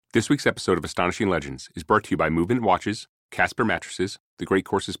This week's episode of Astonishing Legends is brought to you by Movement Watches, Casper Mattresses, The Great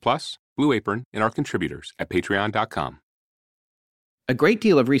Courses Plus, Blue Apron, and our contributors at patreon.com. A great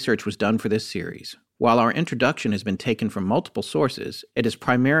deal of research was done for this series. While our introduction has been taken from multiple sources, it has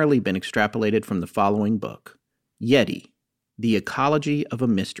primarily been extrapolated from the following book, Yeti, The Ecology of a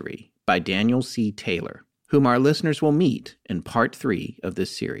Mystery, by Daniel C. Taylor, whom our listeners will meet in Part 3 of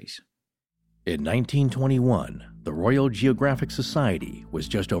this series. In 1921, the Royal Geographic Society was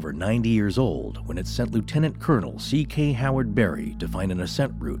just over 90 years old when it sent Lieutenant Colonel C.K. Howard Berry to find an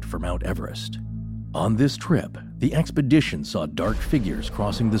ascent route for Mount Everest. On this trip, the expedition saw dark figures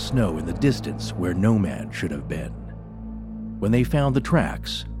crossing the snow in the distance where no man should have been. When they found the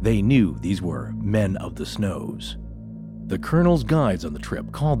tracks, they knew these were men of the snows. The colonel's guides on the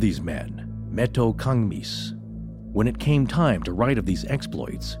trip called these men Meto Kangmis. When it came time to write of these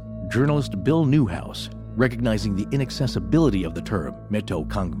exploits, journalist Bill Newhouse, recognizing the inaccessibility of the term Meto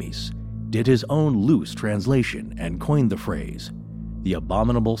Kangmis, did his own loose translation and coined the phrase, the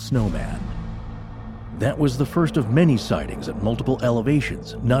abominable snowman. That was the first of many sightings at multiple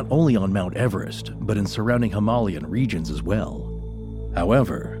elevations, not only on Mount Everest, but in surrounding Himalayan regions as well.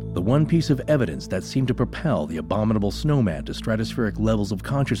 However, the one piece of evidence that seemed to propel the abominable snowman to stratospheric levels of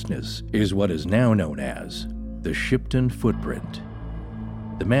consciousness is what is now known as the Shipton footprint.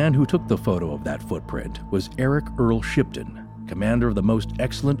 The man who took the photo of that footprint was Eric Earl Shipton, commander of the Most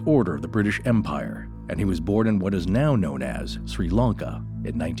Excellent Order of the British Empire, and he was born in what is now known as Sri Lanka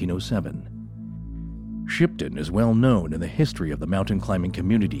in 1907. Shipton is well known in the history of the mountain climbing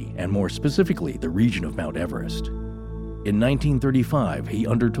community, and more specifically the region of Mount Everest. In 1935, he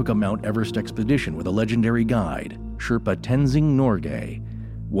undertook a Mount Everest expedition with a legendary guide, Sherpa Tenzing Norgay,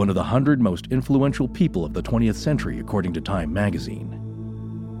 one of the 100 most influential people of the 20th century according to Time magazine.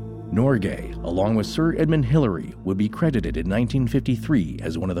 Norgay, along with Sir Edmund Hillary, would be credited in 1953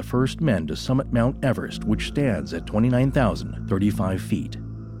 as one of the first men to summit Mount Everest, which stands at 29,035 feet.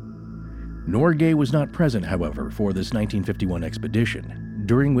 Norgay was not present, however, for this 1951 expedition,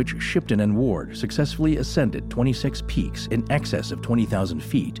 during which Shipton and Ward successfully ascended 26 peaks in excess of 20,000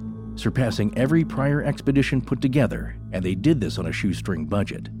 feet, surpassing every prior expedition put together, and they did this on a shoestring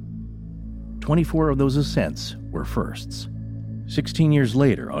budget. 24 of those ascents were firsts. 16 years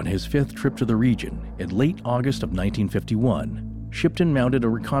later, on his fifth trip to the region, in late August of 1951, Shipton mounted a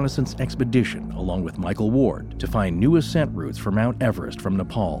reconnaissance expedition along with Michael Ward to find new ascent routes for Mount Everest from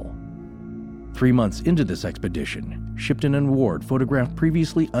Nepal. 3 months into this expedition, Shipton and Ward photographed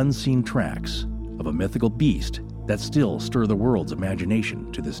previously unseen tracks of a mythical beast that still stir the world's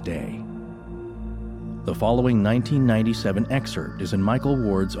imagination to this day. The following 1997 excerpt is in Michael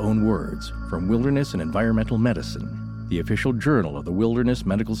Ward's own words from Wilderness and Environmental Medicine, the official journal of the Wilderness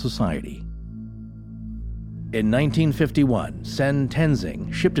Medical Society. In 1951, Sen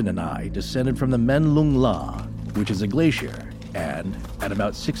Tenzing, Shipton and I descended from the Menlung La, which is a glacier, and at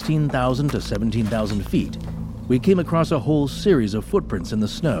about 16,000 to 17,000 feet, we came across a whole series of footprints in the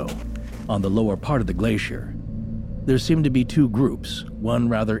snow on the lower part of the glacier. There seemed to be two groups, one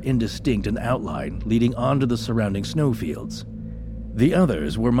rather indistinct in outline leading onto the surrounding snowfields. The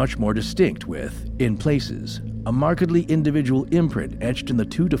others were much more distinct with, in places, a markedly individual imprint etched in the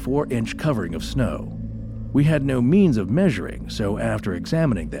 2 to 4 inch covering of snow. We had no means of measuring, so after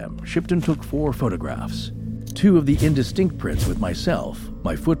examining them, Shipton took 4 photographs. 2 of the indistinct prints with myself,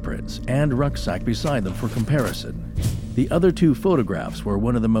 my footprints, and rucksack beside them for comparison. The other 2 photographs were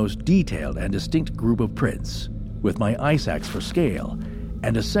one of the most detailed and distinct group of prints, with my ice axe for scale,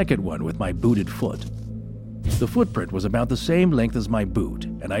 and a second one with my booted foot. The footprint was about the same length as my boot,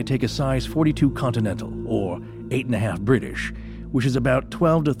 and I take a size 42 Continental, or 8.5 British, which is about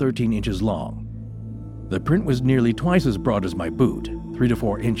 12 to 13 inches long. The print was nearly twice as broad as my boot, 3 to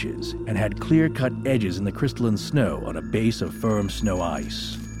 4 inches, and had clear-cut edges in the crystalline snow on a base of firm snow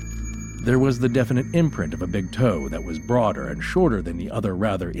ice. There was the definite imprint of a big toe that was broader and shorter than the other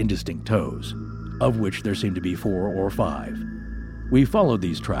rather indistinct toes, of which there seemed to be 4 or 5. We followed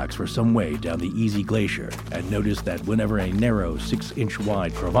these tracks for some way down the Easy Glacier and noticed that whenever a narrow 6-inch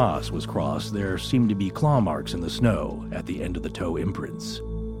wide crevasse was crossed, there seemed to be claw marks in the snow at the end of the toe imprints.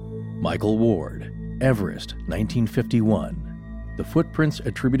 Michael Ward, Everest, 1951. The footprints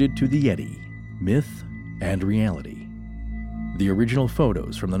attributed to the Yeti, myth and reality. The original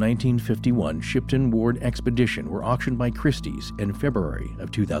photos from the 1951 Shipton-Ward expedition were auctioned by Christie's in February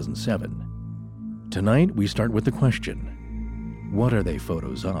of 2007. Tonight, we start with the question, what are they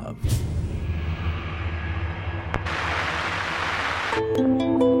photos of?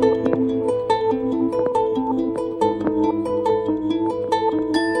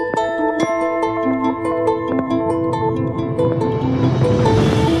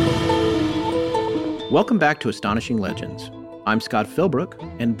 Welcome back to Astonishing Legends. I'm Scott Philbrook,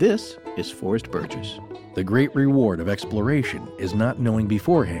 and this is Forrest Burgess. The great reward of exploration is not knowing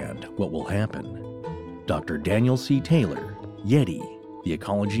beforehand what will happen. Dr. Daniel C. Taylor, Yeti, The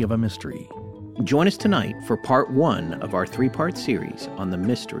Ecology of a Mystery. Join us tonight for part 1 of our 3-part series on the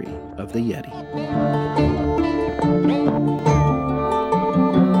mystery of the Yeti.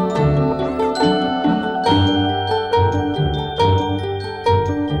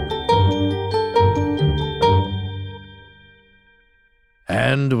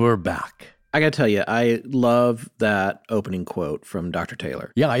 And we're back. I gotta tell you, I love that opening quote from Dr.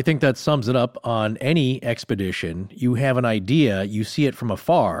 Taylor. Yeah, I think that sums it up on any expedition. You have an idea, you see it from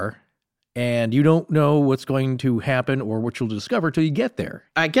afar, and you don't know what's going to happen or what you'll discover till you get there.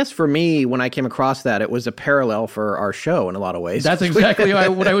 I guess for me, when I came across that, it was a parallel for our show in a lot of ways. That's exactly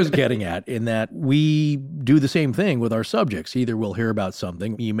what I was getting at, in that we do the same thing with our subjects. Either we'll hear about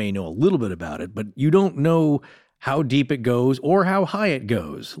something, you may know a little bit about it, but you don't know how deep it goes or how high it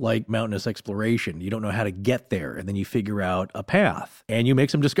goes, like mountainous exploration. You don't know how to get there, and then you figure out a path, and you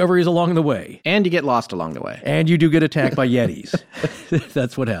make some discoveries along the way. And you get lost along the way. And you do get attacked by Yetis.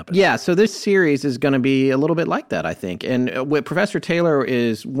 That's what happens. Yeah, so this series is going to be a little bit like that, I think. And Professor Taylor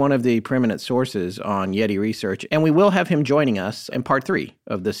is one of the preeminent sources on Yeti research, and we will have him joining us in part 3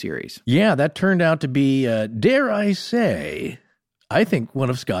 of this series. Yeah, that turned out to be, dare I say, I think one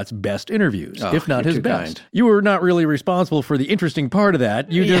of Scott's best interviews, if not his best. Kind. You were not really responsible for the interesting part of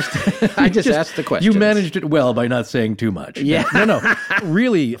that. You just I just asked the questions. You managed it well by not saying too much. Yeah. No.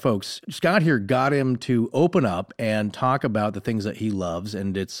 Really, folks, Scott here got him to open up and talk about the things that he loves,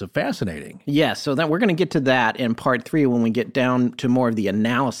 and it's fascinating. Yeah, so that we're going to get to that in part 3 when we get down to more of the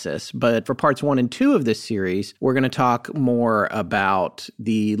analysis. But for parts 1 and 2 of this series, we're going to talk more about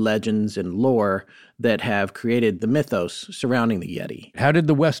the legends and lore that have created the mythos surrounding the Yeti. How did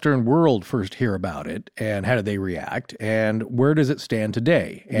the Western world first hear about it, and how did they react, and where does it stand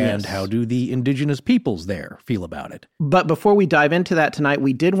today, and how do the indigenous peoples there feel about it? But before we dive into that tonight,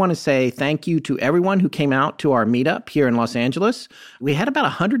 we did want to say thank you to everyone who came out to our meetup here in Los Angeles. We had about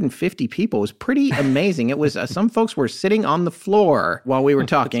 150 people. It was pretty amazing. It was some folks were sitting on the floor while we were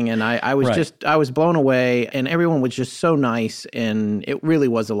talking, and I was I was blown away, and everyone was just so nice, and it really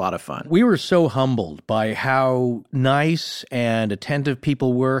was a lot of fun. We were so humbled by how nice and attentive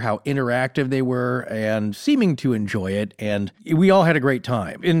people were, how interactive they were, and seeming to enjoy it. And we all had a great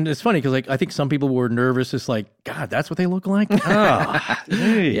time. And it's funny because I think some people were nervous. It's like, God, that's what they look like? Yeah,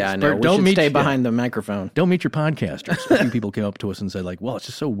 I know. We should stay behind the microphone. Don't meet your podcasters. A few people came up to us and said, like, well, it's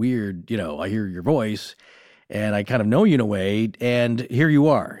just so weird. You know, I hear your voice, and I kind of know you in a way, and here you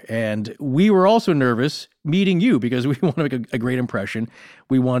are. And we were also nervous meeting you because we want to make a great impression.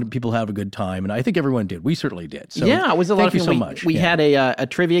 We wanted people to have a good time, and I think everyone did. We certainly did. So yeah, it was a lot of fun. Thank you so much. We had a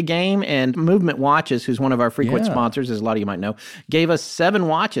trivia game, and Movement Watches, who's one of our frequent sponsors, as a lot of you might know, gave us 7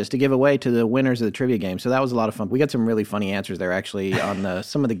 watches to give away to the winners of the trivia game. So that was a lot of fun. We got some really funny answers there, actually, on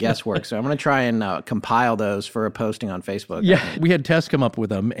some of the guesswork. So I'm going to try and compile those for a posting on Facebook. Yeah, we had Tess come up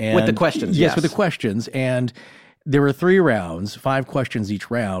with them. And with the questions, yes. With the questions, and there were 3 rounds, 5 questions each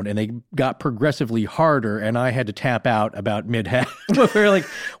round, and they got progressively harder, and I had to tap out about mid-half. We were like,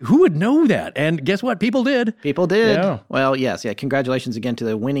 who would know that? And guess what? People did. People did. Yeah. Well, yes. Yeah. Congratulations again to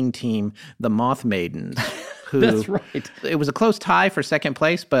the winning team, the Moth Maidens. That's right. It was a close tie for second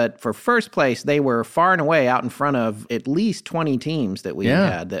place, but for first place, they were far and away out in front of at least 20 teams that we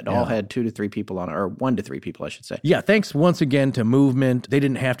had that all had 2 to 3 people on it, or 1 to 3 people, I should say. Yeah, thanks once again to Movement. They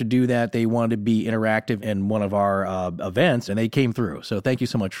didn't have to do that. They wanted to be interactive in one of our events, and they came through. So thank you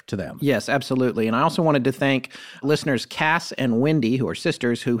so much to them. Yes, absolutely. And I also wanted to thank listeners Cass and Wendy, who are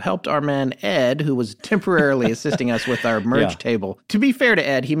sisters, who helped our man Ed, who was temporarily assisting us with our merge table. To be fair to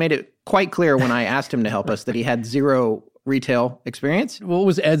Ed, he made it quite clear when I asked him to help us that he had 0 retail experience. What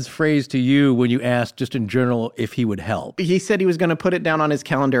was Ed's phrase to you when you asked, just in general, if he would help? He said he was going to put it down on his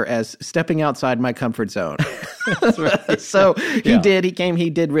calendar as stepping outside my comfort zone. That's right. So he did. He came.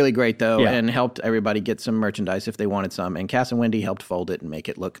 He did really great, though, and helped everybody get some merchandise if they wanted some. And Cass and Wendy helped fold it and make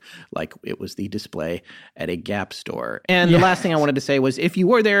it look like it was the display at a Gap store. And the last thing I wanted to say was, if you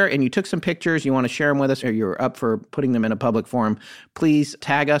were there and you took some pictures, you want to share them with us, or you're up for putting them in a public forum, please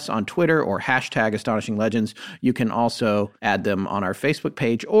tag us on Twitter or hashtag Astonishing Legends. You can also add them on our Facebook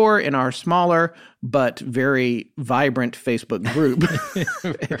page or in our smaller but very vibrant Facebook group.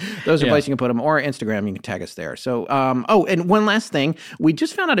 Those are places you can put them, or Instagram, you can tag us there. So, and one last thing. We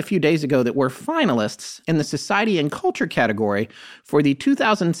just found out a few days ago that we're finalists in the Society and Culture category for the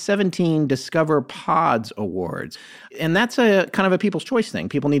 2017 Discover Pods Awards. And that's a kind of a People's Choice thing.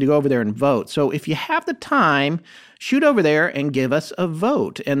 People need to go over there and vote. So if you have the time, shoot over there and give us a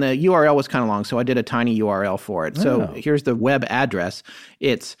vote. And the URL was kind of long, so I did a tiny URL for it. So here's the web address.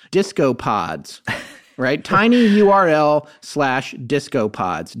 It's DiscoPods, right? Tiny URL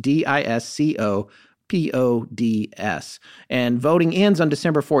 /DiscoPods, DiscoPods. And voting ends on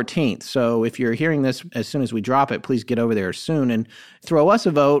December 14th. So if you're hearing this as soon as we drop it, please get over there soon and throw us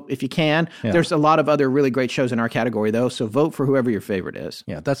a vote if you can. Yeah. There's a lot of other really great shows in our category, though, so vote for whoever your favorite is.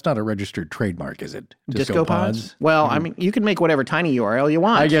 Yeah, that's not a registered trademark, is it? DiscoPods? Well, I mean, you can make whatever tiny URL you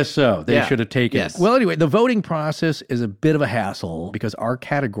want. I guess so. They should have taken it. Yes. Well, anyway, the voting process is a bit of a hassle because our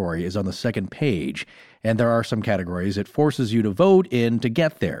category is on the second page. And there are some categories it forces you to vote in to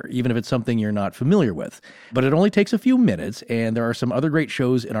get there, even if it's something you're not familiar with. But it only takes a few minutes, and there are some other great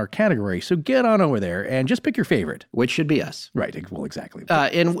shows in our category. So get on over there and just pick your favorite. Which should be us. Right. Well, exactly.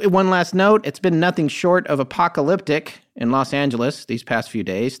 And one last note, it's been nothing short of apocalyptic in Los Angeles these past few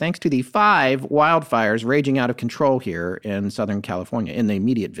days, thanks to the 5 wildfires raging out of control here in Southern California, in the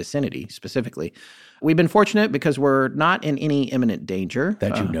immediate vicinity specifically. We've been fortunate because we're not in any imminent danger.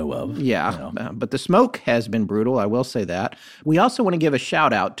 That you know of. Yeah, but the smoke has been brutal, I will say that. We also want to give a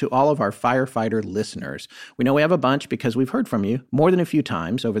shout out to all of our firefighter listeners. We know we have a bunch because we've heard from you more than a few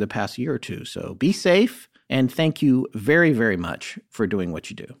times over the past year or two. So be safe, and thank you very, very much for doing what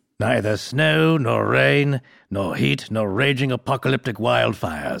you do. Neither snow, nor rain, nor heat, nor raging apocalyptic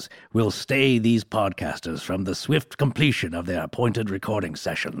wildfires will stay these podcasters from the swift completion of their appointed recording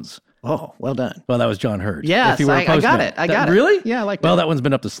sessions. Oh, well done. Well, that was John Hurd. Yes, I got it. I got it. Really? Yeah, I like that. Well, that one's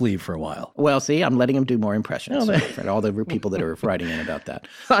been up the sleeve for a while. Well, see, I'm letting him do more impressions for all the people that are writing in about that.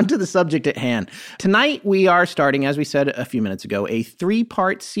 On to the subject at hand. Tonight, we are starting, as we said a few minutes ago, a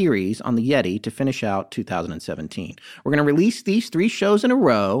 3-part series on the Yeti to finish out 2017. We're going to release these 3 shows in a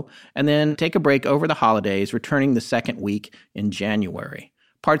row and then take a break over the holidays, returning the second week in January.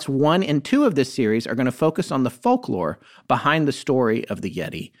 Parts 1 and 2 of this series are going to focus on the folklore behind the story of the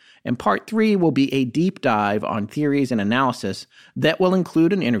Yeti. And part 3 will be a deep dive on theories and analysis that will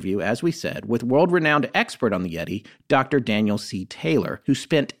include an interview, as we said, with world-renowned expert on the Yeti, Dr. Daniel C. Taylor, who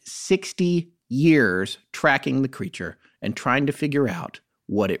spent 60 years tracking the creature and trying to figure out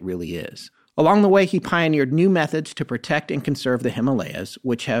what it really is. Along the way, he pioneered new methods to protect and conserve the Himalayas,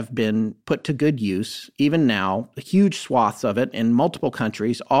 which have been put to good use, even now, huge swaths of it in multiple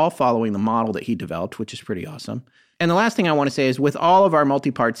countries, all following the model that he developed, which is pretty awesome. And the last thing I want to say is, with all of our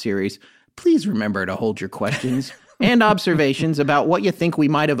multi-part series, please remember to hold your questions and observations about what you think we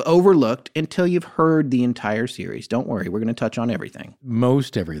might have overlooked until you've heard the entire series. Don't worry, we're going to touch on everything.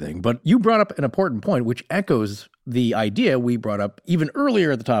 Most everything. But you brought up an important point, which echoes the idea we brought up even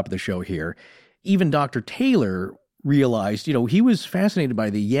earlier at the top of the show here. Even Dr. Taylor realized, he was fascinated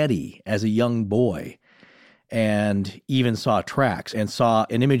by the Yeti as a young boy, and even saw tracks and saw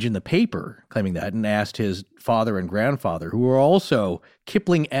an image in the paper claiming that, and asked his father and grandfather, who were also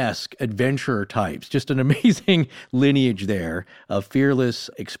Kipling-esque adventurer types, just an amazing lineage there of fearless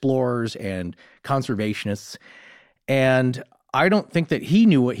explorers and conservationists. And I don't think that he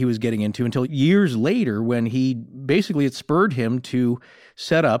knew what he was getting into until years later, when it spurred him to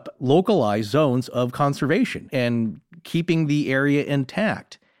set up localized zones of conservation and keeping the area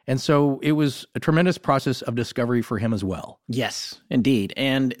intact. And so it was a tremendous process of discovery for him as well. Yes, indeed.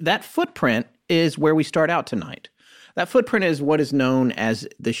 And that footprint is where we start out tonight. That footprint is what is known as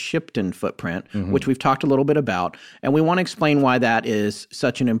the Shipton footprint, which we've talked a little bit about. And we want to explain why that is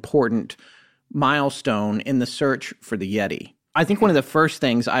such an important milestone in the search for the Yeti. I think one of the first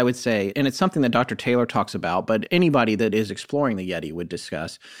things I would say, and it's something that Dr. Taylor talks about, but anybody that is exploring the Yeti would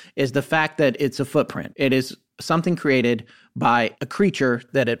discuss, is the fact that it's a footprint. It is something created by a creature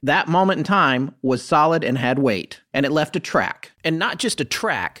that at that moment in time was solid and had weight, and it left a track. And not just a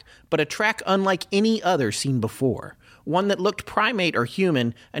track, but a track unlike any other seen before. One that looked primate or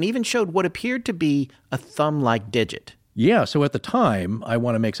human and even showed what appeared to be a thumb-like digit. Yeah, so at the time, I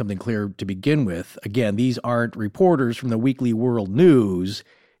want to make something clear to begin with. Again, these aren't reporters from the Weekly World News.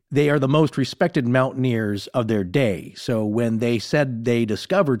 They are the most respected mountaineers of their day. So when they said they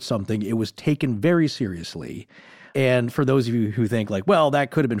discovered something, it was taken very seriously. And for those of you who think that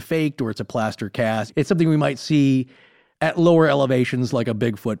could have been faked or it's a plaster cast, it's something we might see at lower elevations, like a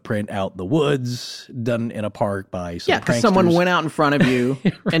big footprint out in the woods, done in a park by some pranksters. Yeah, because someone went out in front of you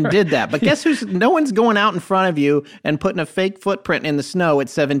and did that. But guess no one's going out in front of you and putting a fake footprint in the snow at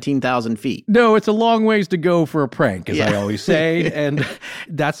 17,000 feet. No, it's a long ways to go for a prank, as I always say. And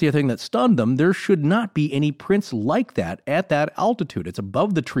that's the thing that stunned them. There should not be any prints like that at that altitude. It's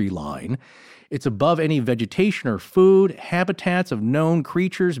above the tree line. It's above any vegetation or food, habitats of known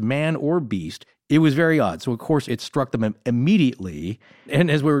creatures, man or beast. It was very odd. So, of course, it struck them immediately. And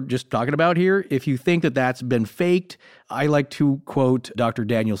as we were just talking about here, if you think that that's been faked, I like to quote Dr.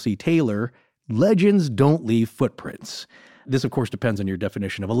 Daniel C. Taylor, legends don't leave footprints. This, of course, depends on your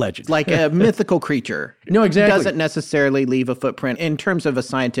definition of a legend. Like a mythical creature. No, exactly. Doesn't necessarily leave a footprint. In terms of a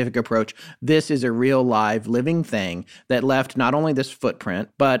scientific approach, this is a real live living thing that left not only this footprint,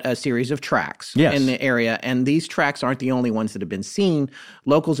 but a series of tracks in the area. And these tracks aren't the only ones that have been seen.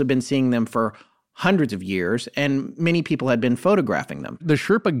 Locals have been seeing them for hundreds of years, and many people had been photographing them. The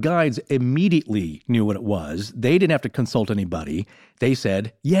Sherpa guides immediately knew what it was. They didn't have to consult anybody. They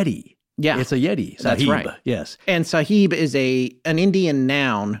said, Yeti. Yeah. It's a Yeti. Sahib. That's right. Yes. And Sahib is an Indian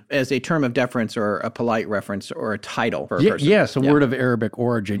noun as a term of deference or a polite reference or a title for a person. Yes, a word of Arabic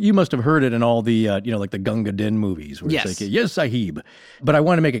origin. You must have heard it in all the, like the Gunga Din movies. Where it's like, yes, Sahib. But I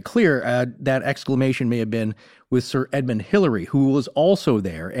want to make it clear, that exclamation may have been with Sir Edmund Hillary, who was also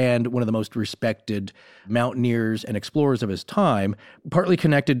there and one of the most respected mountaineers and explorers of his time, partly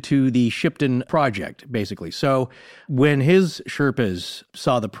connected to the Shipton Project, basically. So when his Sherpas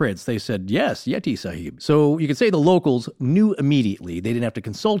saw the prints, they said, yes, Yeti Sahib. So you could say the locals knew immediately. They didn't have to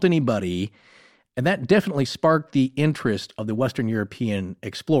consult anybody. And that definitely sparked the interest of the Western European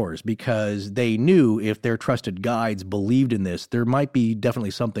explorers because they knew if their trusted guides believed in this, there might be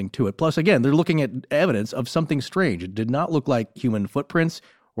definitely something to it. Plus, again, they're looking at evidence of something strange. It did not look like human footprints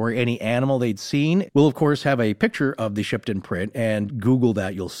or any animal they'd seen. We'll, of course, have a picture of the Shipton print, and Google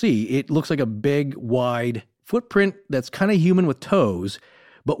that, you'll see. It looks like a big, wide footprint that's kind of human with toes,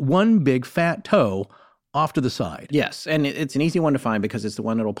 but one big fat toe off to the side. Yes, and it's an easy one to find because it's the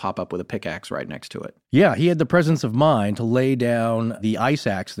one that'll pop up with a pickaxe right next to it. Yeah, he had the presence of mind to lay down the ice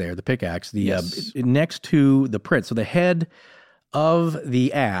axe there, the pickaxe, next to the print. So the head of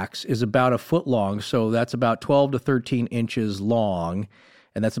the axe is about a foot long, so that's about 12 to 13 inches long,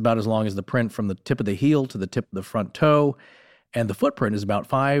 and that's about as long as the print from the tip of the heel to the tip of the front toe, and the footprint is about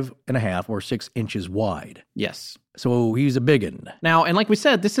 5.5 or 6 inches wide. Yes. So he's a biggin. Now, and like we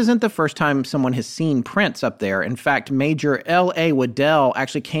said, this isn't the first time someone has seen prints up there. In fact, Major L.A. Waddell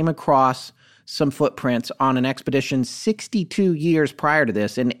actually came across some footprints on an expedition 62 years prior to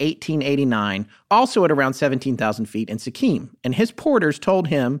this in 1889, also at around 17,000 feet in Sikkim. And his porters told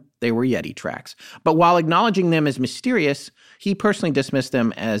him they were Yeti tracks. But while acknowledging them as mysterious, he personally dismissed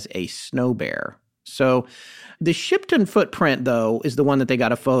them as a snow bear. So the Shipton footprint, though, is the one that they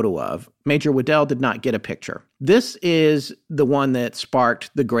got a photo of. Major Waddell did not get a picture. This is the one that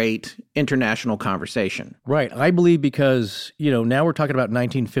sparked the great international conversation. Right. I believe because, now we're talking about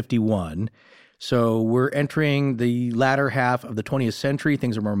 1951. So we're entering the latter half of the 20th century.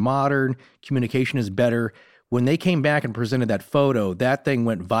 Things are more modern. Communication is better. When they came back and presented that photo, that thing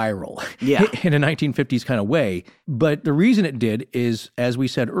went viral in a 1950s kind of way. But the reason it did is, as we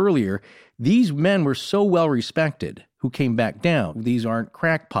said earlier, these men were so well respected who came back down. These aren't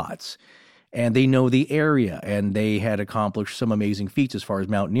crackpots. And they know the area, and they had accomplished some amazing feats as far as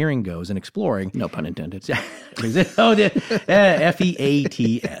mountaineering goes and exploring. No pun intended. Is it? Oh,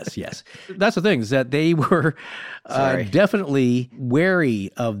 F-E-A-T-S, yes. That's the thing, is that they were definitely wary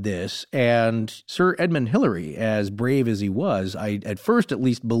of this. And Sir Edmund Hillary, as brave as he was, I at first at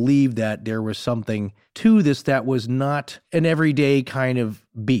least believed that there was something to this that was not an everyday kind of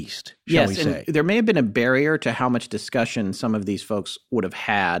beast, shall we say. And there may have been a barrier to how much discussion some of these folks would have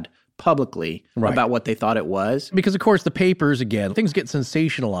had publicly about what they thought it was. Because, of course, the papers, again, things get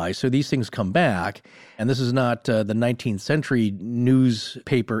sensationalized, so these things come back. And this is not the 19th century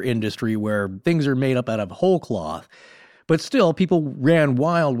newspaper industry where things are made up out of whole cloth. But still, people ran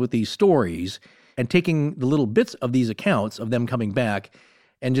wild with these stories and taking the little bits of these accounts of them coming back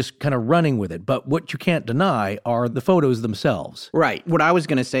and just kind of running with it. But what you can't deny are the photos themselves. Right. What I was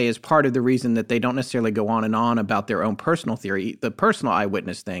going to say is part of the reason that they don't necessarily go on and on about their own personal theory, the personal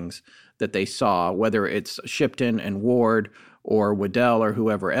eyewitness things that they saw, whether it's Shipton and Ward or Waddell or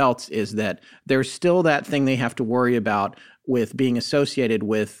whoever else, is that there's still that thing they have to worry about with being associated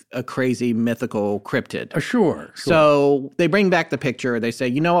with a crazy mythical cryptid. Sure. So they bring back the picture. They say,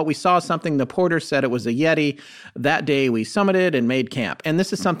 you know what, we saw something. The porter said it was a Yeti. That day we summited and made camp. And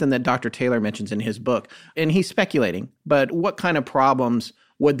this is something that Dr. Taylor mentions in his book. And he's speculating, but what kind of problems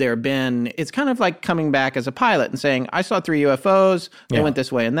would there have been? It's kind of like coming back as a pilot and saying, I saw 3 UFOs. They went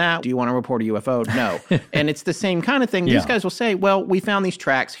this way and that. Do you want to report a UFO? No. And it's the same kind of thing. These guys will say, well, we found these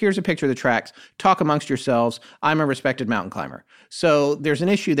tracks. Here's a picture of the tracks. Talk amongst yourselves. I'm a respected mountain climber. So there's an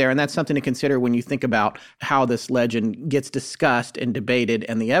issue there, and that's something to consider when you think about how this legend gets discussed and debated,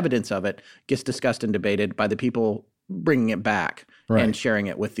 and the evidence of it gets discussed and debated by the people bringing it back. and sharing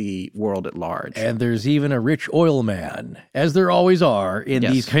it with the world at large. And there's even a rich oil man, as there always are in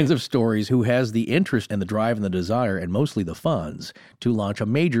these kinds of stories, who has the interest and the drive and the desire and mostly the funds to launch a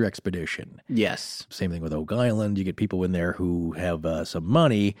major expedition. Yes. Same thing with Oak Island. You get people in there who have some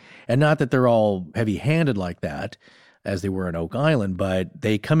money, and not that they're all heavy-handed like that, as they were in Oak Island, but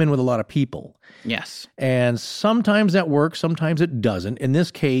they come in with a lot of people. Yes. And sometimes that works, sometimes it doesn't. In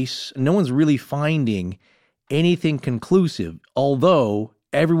this case, no one's really finding anything conclusive, although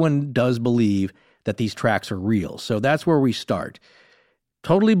everyone does believe that these tracks are real. So that's where we start.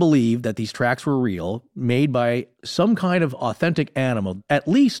 Totally believe that these tracks were real, made by some kind of authentic animal, at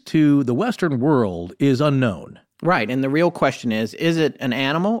least to the Western world, is unknown. Right. And the real question is it an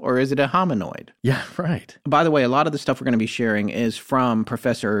animal or is it a hominoid? Yeah, right. By the way, a lot of the stuff we're going to be sharing is from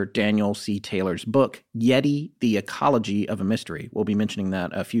Professor Daniel C. Taylor's book, Yeti, The Ecology of a Mystery. We'll be mentioning that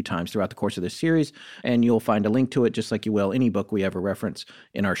a few times throughout the course of this series, and you'll find a link to it just like you will any book we ever reference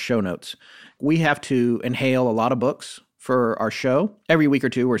in our show notes. We have to inhale a lot of books for our show. Every week or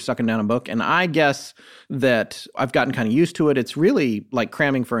two, we're sucking down a book, and I guess that I've gotten kind of used to it. It's really like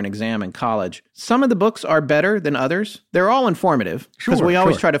cramming for an exam in college. Some of the books are better than others. They're all informative, because we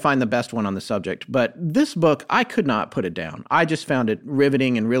always try to find the best one on the subject. But this book, I could not put it down. I just found it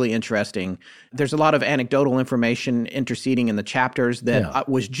riveting and really interesting. There's a lot of anecdotal information interceding in the chapters that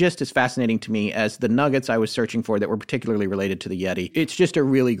was just as fascinating to me as the nuggets I was searching for that were particularly related to the Yeti. It's just a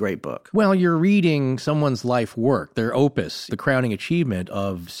really great book. Well, you're reading someone's life work, their opus, the crowning achievement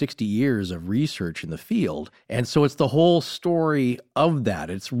of 60 years of research in the field. And so it's the whole story of that.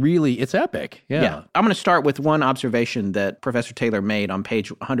 It's epic. Yeah. I'm going to start with one observation that Professor Taylor made on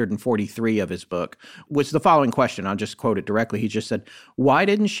page 143 of his book, which is the following question. I'll just quote it directly. He just said, "Why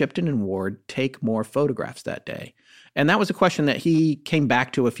didn't Shipton and Ward take more photographs that day?" And that was a question that he came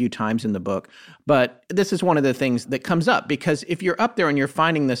back to a few times in the book. But this is one of the things that comes up, because if you're up there and you're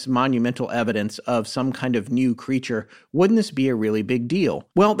finding this monumental evidence of some kind of new creature, wouldn't this be a really big deal?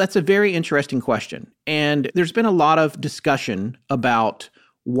 Well, that's a very interesting question. And there's been a lot of discussion about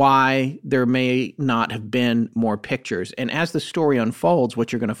why there may not have been more pictures. And as the story unfolds,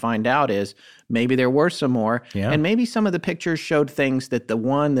 what you're going to find out is maybe there were some more, and maybe some of the pictures showed things that the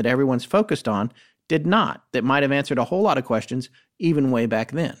one that everyone's focused on did not, that might have answered a whole lot of questions even way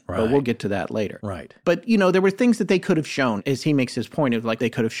back then. Right. But we'll get to that later. Right. But, there were things that they could have shown, as he makes his point of, like, they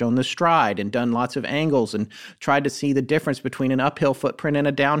could have shown the stride and done lots of angles and tried to see the difference between an uphill footprint and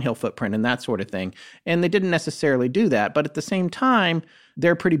a downhill footprint and that sort of thing. And they didn't necessarily do that. But at the same time,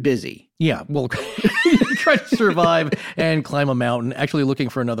 they're pretty busy. Yeah, well, try to survive and climb a mountain, actually looking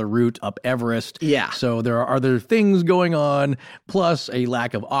for another route up Everest. Yeah. So there are other things going on, plus a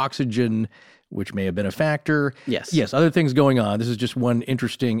lack of oxygen, which may have been a factor. Yes, other things going on. This is just one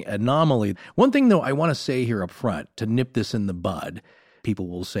interesting anomaly. One thing, though, I want to say here up front, to nip this in the bud, people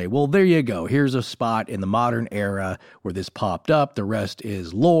will say, well, there you go. Here's a spot in the modern era where this popped up. The rest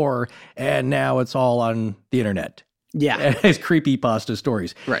is lore, and now it's all on the internet. Yeah. As creepypasta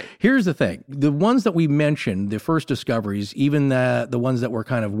stories. Right. Here's the thing. The ones that we mentioned, the first discoveries, even the ones that were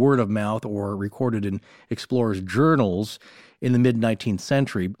kind of word of mouth or recorded in explorers' journals in the mid-19th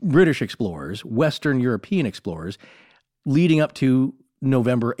century, British explorers, Western European explorers, leading up to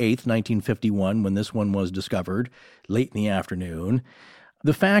November 8th, 1951, when this one was discovered, late in the afternoon.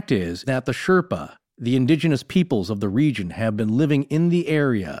 The fact is that the Sherpa, the indigenous peoples of the region, have been living in the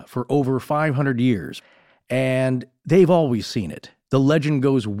area for over 500 years. And they've always seen it. The legend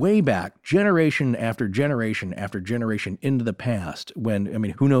goes way back, generation after generation after generation into the past,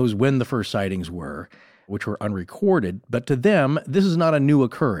 who knows when the first sightings were, which were unrecorded. But to them, this is not a new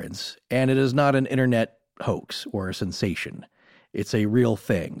occurrence, and it is not an internet hoax or a sensation. It's a real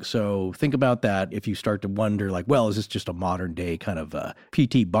thing. So think about that if you start to wonder, like, well, is this just a modern day kind of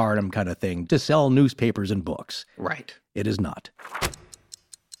P.T. Barnum kind of thing to sell newspapers and books? Right. It is not.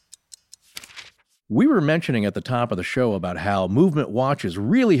 We were mentioning at the top of the show about how Movement Watches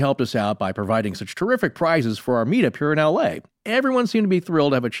really helped us out by providing such terrific prizes for our meetup here in LA. Everyone seemed to be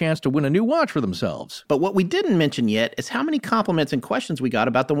thrilled to have a chance to win a new watch for themselves. But what we didn't mention yet is how many compliments and questions we got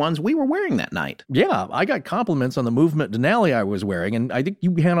about the ones we were wearing that night. Yeah, I got compliments on the Movement Denali I was wearing, and I think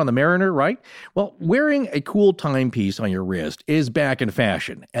you had on the Mariner, right? Well, wearing a cool timepiece on your wrist is back in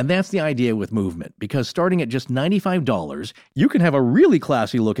fashion, and that's the idea with Movement, because starting at just $95, you can have a really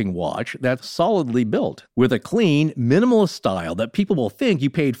classy-looking watch that's solidly built, with a clean, minimalist style that people will think you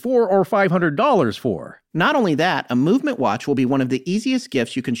paid $400 or $500 for. Not only that, a Movement watch will be one of the easiest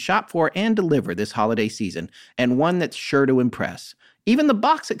gifts you can shop for and deliver this holiday season, and one that's sure to impress. Even the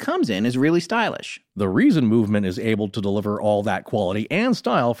box it comes in is really stylish. The reason Movement is able to deliver all that quality and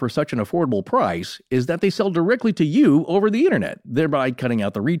style for such an affordable price is that they sell directly to you over the internet, thereby cutting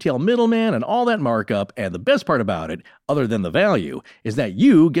out the retail middleman and all that markup. And the best part about it, other than the value, is that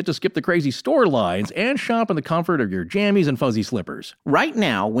you get to skip the crazy store lines and shop in the comfort of your jammies and fuzzy slippers. Right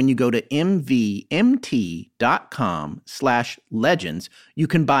now, when you go to mvmt.com/legends, you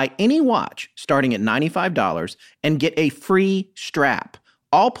can buy any watch starting at $95 and get a free strap,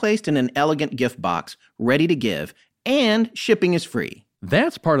 all placed in an elegant gift box, ready to give, and shipping is free.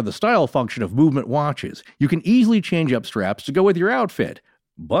 That's part of the style function of Movement watches. You can easily change up straps to go with your outfit.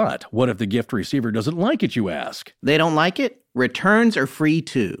 But what if the gift receiver doesn't like it, you ask? They don't like it? Returns are free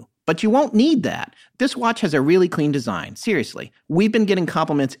too. But you won't need that. This watch has a really clean design. Seriously, we've been getting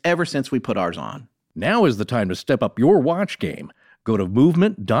compliments ever since we put ours on. Now is the time to step up your watch game. Go to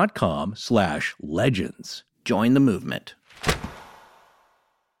movement.com/legends. Join the movement.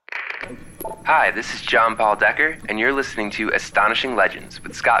 Hi, this is John Paul Decker, and you're listening to Astonishing Legends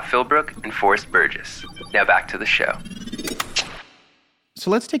with Scott Philbrook and Forrest Burgess. Now back to the show. So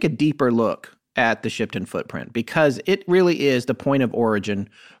let's take a deeper look at the Shipton footprint, because it really is the point of origin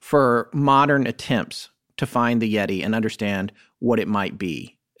for modern attempts to find the Yeti and understand what it might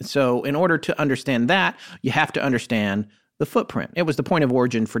be. So in order to understand that, you have to understand the footprint. It was the point of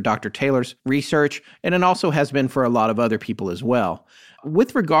origin for Dr. Taylor's research, and it also has been for a lot of other people as well.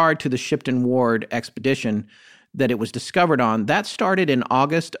 With regard to the Shipton Ward expedition that it was discovered on, that started in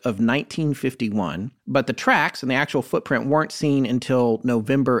August of 1951, but the tracks and the actual footprint weren't seen until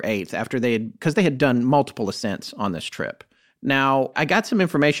November 8th, because they had done multiple ascents on this trip. Now, I got some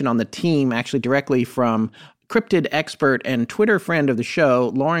information on the team actually directly from cryptid expert and Twitter friend of the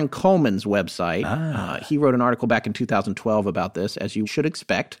show, Lauren Coleman's website. He wrote an article back in 2012 about this, as you should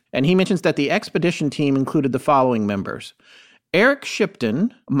expect. And he mentions that the expedition team included the following members: Eric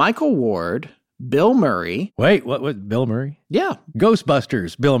Shipton, Michael Ward, Bill Murray. Wait, what? Bill Murray? Yeah.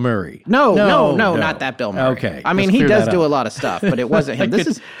 Ghostbusters, Bill Murray. No, not that Bill Murray. Okay. I mean, he does do a lot of stuff, but it wasn't him.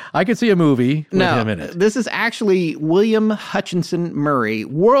 I could see a movie with him in it. This is actually William Hutchinson Murray,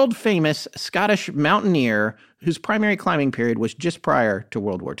 world-famous Scottish mountaineer whose primary climbing period was just prior to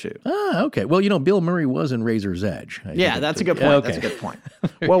World War II. Okay. Well, Bill Murray was in Razor's Edge. That's a good point. Okay. That's a good point.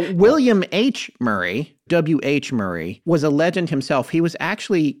 Well, William H. Murray, W.H. Murray, was a legend himself. He was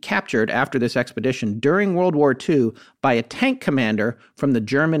actually captured after this expedition during World War II by a tank commander from the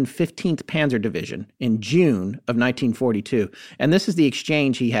German 15th Panzer Division in June of 1942. And this is the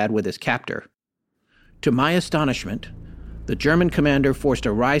exchange he had with his captor. To my astonishment, the German commander forced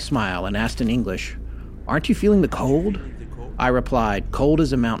a wry smile and asked in English, "Aren't you feeling the cold?" I replied, "Cold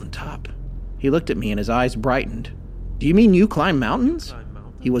as a mountaintop." He looked at me and his eyes brightened. "Do you mean you climb mountains?"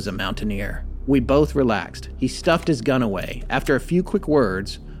 He was a mountaineer. We both relaxed. He stuffed his gun away. After a few quick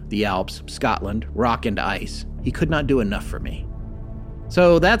words, the Alps, Scotland, rock and ice, he could not do enough for me.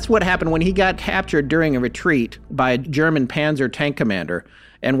 So that's what happened when he got captured during a retreat by a German Panzer tank commander.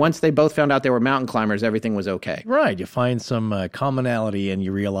 And once they both found out they were mountain climbers, everything was okay. Right. You find some commonality and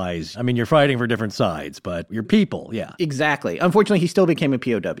you realize, you're fighting for different sides, but you're people, yeah. Exactly. Unfortunately, he still became a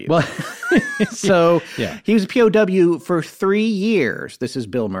POW. Well, so yeah. He was a POW for 3 years. This is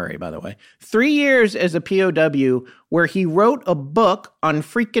Bill Murray, by the way. 3 years as a POW where he wrote a book on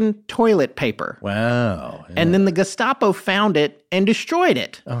freaking toilet paper. Wow. Yeah. And then the Gestapo found it and destroyed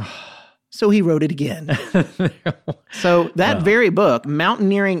it. So he wrote it again. So that very book,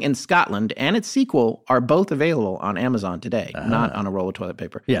 Mountaineering in Scotland, and its sequel are both available on Amazon today, not on a roll of toilet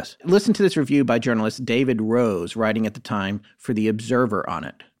paper. Yes. Listen to this review by journalist David Rose, writing at the time for The Observer on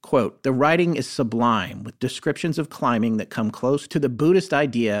it. Quote, "The writing is sublime with descriptions of climbing that come close to the Buddhist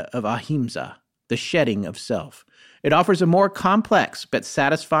idea of ahimsa, the shedding of self. It offers a more complex but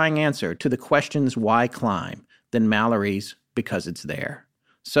satisfying answer to the questions why climb than Mallory's because it's there."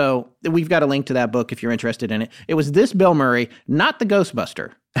 So we've got a link to that book if you're interested in it. It was this Bill Murray, not the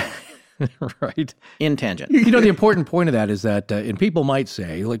Ghostbuster. Right. In tangent. The important point of that is that, and people might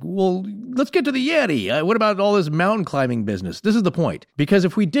say, well, let's get to the Yeti. What about all this mountain climbing business? This is the point. Because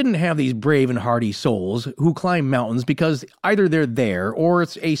if we didn't have these brave and hardy souls who climb mountains because either they're there or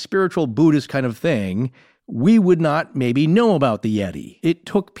it's a spiritual Buddhist kind of thing, we would not maybe know about the Yeti. It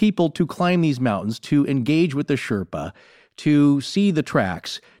took people to climb these mountains, to engage with the Sherpa, to see the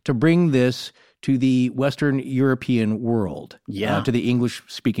tracks, to bring this to the Western European world, to the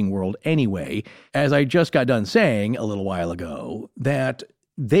English-speaking world anyway. As I just got done saying a little while ago, that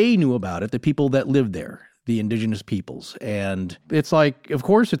they knew about it, the people that lived there, the indigenous peoples. And it's like, of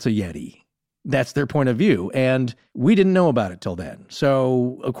course it's a Yeti. That's their point of view. And we didn't know about it till then.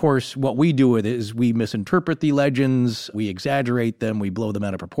 So, of course, what we do with it is we misinterpret the legends, we exaggerate them, we blow them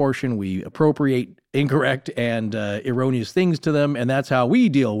out of proportion, we appropriate incorrect and erroneous things to them, and that's how we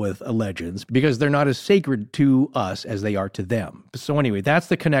deal with legends, because they're not as sacred to us as they are to them. So anyway, that's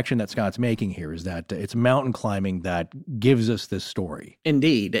the connection that Scott's making here, is that it's mountain climbing that gives us this story.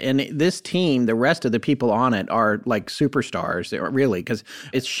 Indeed. And this team, the rest of the people on it are like superstars, really, because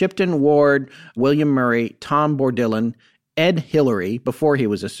it's Shipton Ward, William Murray, Tom Bourdillon, Ed Hillary, before he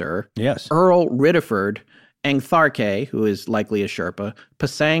was a Sir, Yes, Earl Ridderford, Angtharke, who is likely a Sherpa,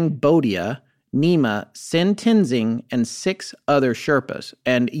 Pasang Bodia, Nima, Sin Tenzing, and 6 other Sherpas.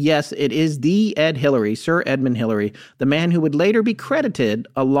 And yes, it is the Ed Hillary, Sir Edmund Hillary, the man who would later be credited,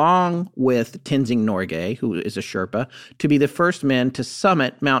 along with Tenzing Norgay, who is a Sherpa, to be the first men to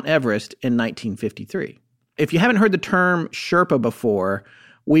summit Mount Everest in 1953. If you haven't heard the term Sherpa before,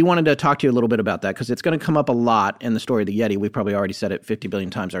 we wanted to talk to you a little bit about that because it's going to come up a lot in the story of the Yeti. We've probably already said it 50 billion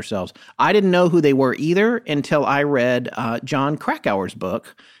times ourselves. I didn't know who they were either until I read John Krakauer's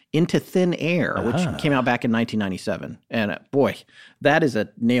book, Into Thin Air, which came out back in 1997. And boy, that is a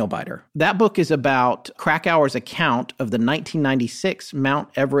nail-biter. That book is about Krakauer's account of the 1996 Mount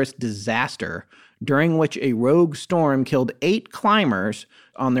Everest disaster, during which a rogue storm killed 8 climbers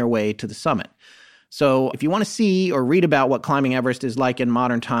on their way to the summit. So if you want to see or read about what climbing Everest is like in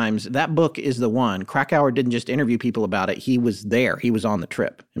modern times, that book is the one. Krakauer didn't just interview people about it. He was there. He was on the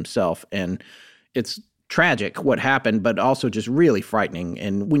trip himself. And it's tragic what happened, but also just really frightening.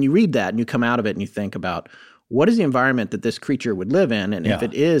 And when you read that and you come out of it and you think about what is the environment that this creature would live in, and if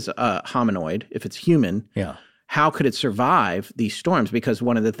it is a hominoid, if it's human, how could it survive these storms? Because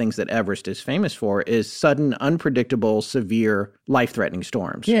one of the things that Everest is famous for is sudden, unpredictable, severe, life-threatening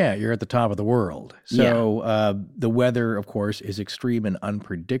storms. Yeah, you're at the top of the world. So the weather, of course, is extreme and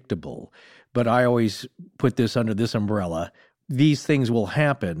unpredictable. But I always put this under this umbrella. These things will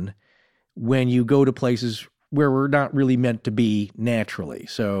happen when you go to places where we're not really meant to be naturally.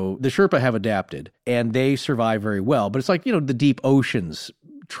 So the Sherpa have adapted, and they survive very well. But it's like, the deep oceans.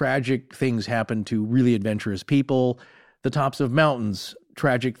 Tragic things happen to really adventurous people. The tops of mountains,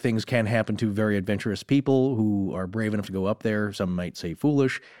 tragic things can happen to very adventurous people who are brave enough to go up there. Some might say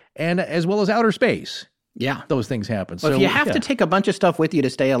foolish. And as well as outer space. Yeah. Those things happen. Well, if you have to take a bunch of stuff with you to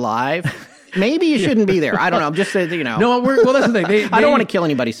stay alive, maybe you shouldn't be there. I don't know. I'm just saying, No, well, that's the thing. I don't want to kill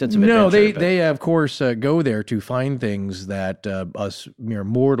anybody's sense of adventure. No, they of course, go there to find things that us mere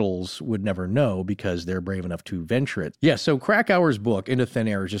mortals would never know because they're brave enough to venture it. Yeah, so Krakauer's book, Into Thin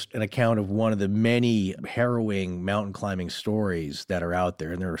Air, is just an account of one of the many harrowing mountain climbing stories that are out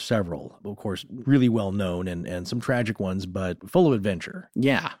there, and there are several, of course, really well known and some tragic ones, but full of adventure.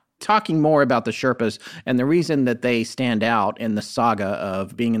 Yeah. Talking more about the Sherpas and the reason that they stand out in the saga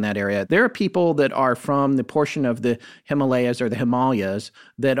of being in that area, there are people that are from the portion of the Himalayas or the Himalayas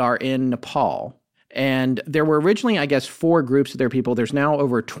that are in Nepal. And there were originally, I guess, 4 groups of their people. There's now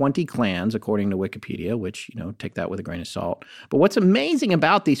over 20 clans, according to Wikipedia, which, take that with a grain of salt. But what's amazing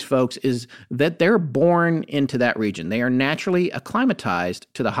about these folks is that they're born into that region. They are naturally acclimatized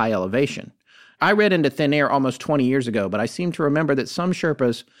to the high elevation. I read Into Thin Air almost 20 years ago, but I seem to remember that some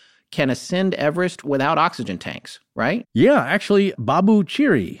Sherpas can ascend Everest without oxygen tanks, right? Yeah, actually, Babu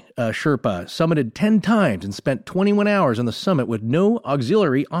Chiri, Sherpa, summited 10 times and spent 21 hours on the summit with no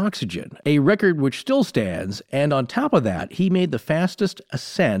auxiliary oxygen, a record which still stands. And on top of that, he made the fastest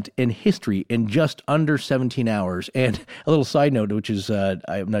ascent in history in just under 17 hours. And a little side note, which is,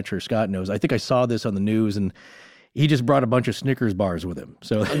 I'm not sure Scott knows, I think I saw this on the news, and he just brought a bunch of Snickers bars with him.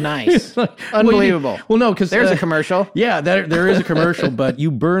 So nice. Unbelievable. Well, no, because there's a commercial. Yeah, there is a commercial, but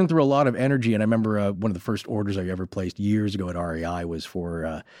you burn through a lot of energy. And I remember one of the first orders I ever placed years ago at REI was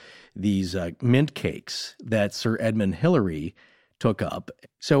for these mint cakes that Sir Edmund Hillary took up.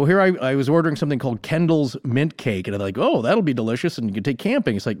 So here I was ordering something called Kendall's mint cake, and I'm like, oh, that'll be delicious, and you can take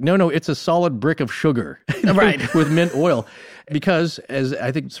camping. It's like, no, it's a solid brick of sugar, right, with mint oil, because as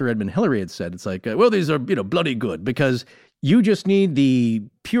I think Sir Edmund Hillary had said, it's like, well, these are bloody good because you just need the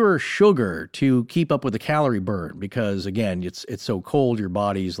pure sugar to keep up with the calorie burn. Because again, it's so cold, your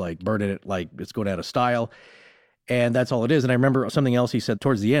body's like burning it like it's going out of style. And that's all it is. And I remember something else he said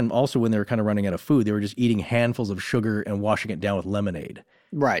towards the end, also when they were kind of running out of food, they were just eating handfuls of sugar and washing it down with lemonade.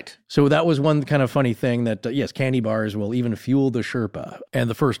 Right. So that was one kind of funny thing that, yes, candy bars will even fuel the Sherpa. And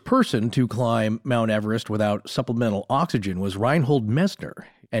the first person to climb Mount Everest without supplemental oxygen was Reinhold Messner.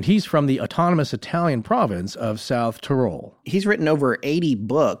 And he's from the autonomous Italian province of South Tyrol. He's written over 80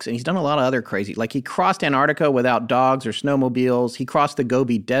 books, and he's done a lot of other crazy. Like, he crossed Antarctica without dogs or snowmobiles. He crossed the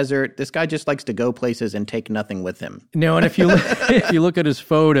Gobi Desert. This guy just likes to go places and take nothing with him. No, and if you look at his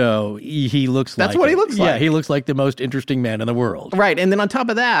photo, he looks like... That's what he looks like. Yeah, he looks like the most interesting man in the world. Right, and then on top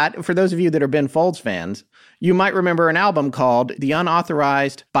of that, for those of you that are Ben Folds fans, you might remember an album called The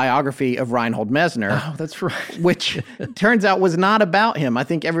Unauthorized Biography of Reinhold Messner. Oh, that's right. Which turns out was not about him. I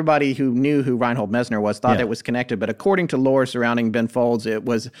think everybody who knew who Reinhold Messner was thought it was connected, but according to lore surrounding Ben Folds, it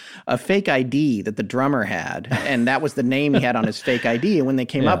was a fake ID that the drummer had, and that was the name he had on his fake ID, and when they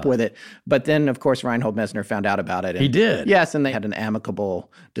came up with it. But then, of course, Reinhold Messner found out about it. And, he did? Yes, and they had an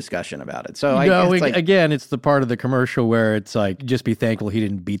amicable discussion about it. So again, it's the part of the commercial where it's like, just be thankful he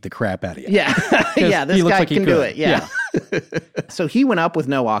didn't beat the crap out of you. Yeah, yeah, this guy can do it. Yeah. So he went up with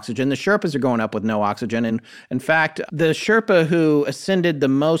no oxygen. The Sherpas are going up with no oxygen. And in fact, the Sherpa who ascended the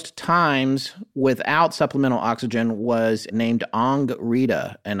most times without supplemental oxygen was named Ong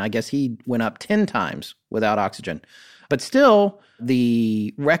Rita. And I guess he went up 10 times without oxygen. But still,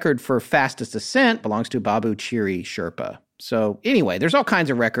 the record for fastest ascent belongs to Babu Chiri Sherpa. So anyway, there's all kinds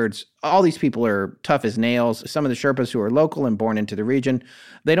of records. All these people are tough as nails. Some of the Sherpas who are local and born into the region,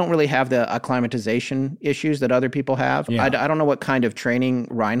 they don't really have the acclimatization issues that other people have. Yeah. I don't know what kind of training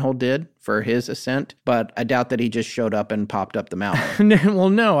Reinhold did for his ascent, but I doubt that he just showed up and popped up the mountain.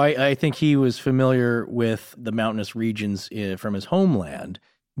 Well, no, I think he was familiar with the mountainous regions from his homeland.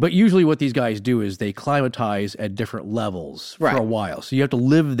 But usually what these guys do is they climatize at different levels for a while. So you have to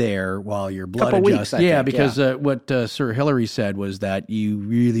live there while your blood adjusts. Because what Sir Hillary said was that you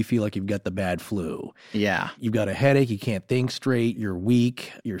really feel like you've got the bad flu. Yeah. You've got a headache, you can't think straight, you're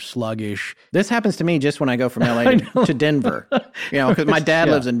weak, you're sluggish. This happens to me just when I go from LA to Denver. Because my dad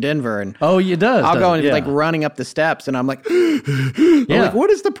lives in Denver. And it does. I'll go and like running up the steps and I'm like, I'm like, what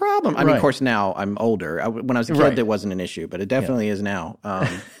is the problem? I mean, of course, now I'm older. When I was a kid, that wasn't an issue, but it definitely is now.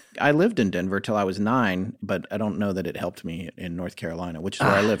 I lived in Denver till I was 9, but I don't know that it helped me in North Carolina, which is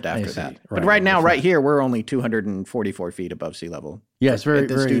where I lived after that. But right now, right here, we're only 244 feet above sea level. Yes,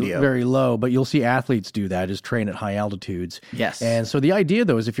 very low. But you'll see athletes do that, is train at high altitudes. Yes. And so the idea,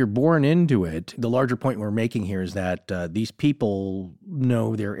 though, is if you're born into it, the larger point we're making here is that these people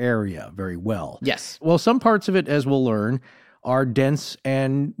know their area very well. Yes. Well, some parts of it, as we'll learn, are dense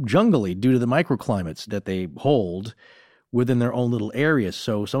and jungly due to the microclimates that they hold within their own little areas.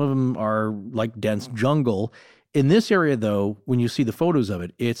 So some of them are like dense jungle. In this area, though, when you see the photos of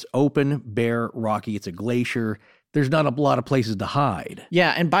it, it's open, bare, rocky. It's a glacier. There's not a lot of places to hide.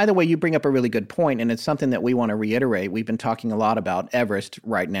 Yeah, and by the way, you bring up a really good point, and it's something that we want to reiterate. We've been talking a lot about Everest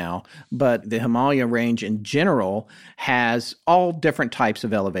right now, but the Himalaya range in general has all different types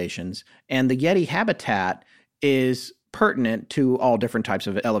of elevations, and the Yeti habitat is pertinent to all different types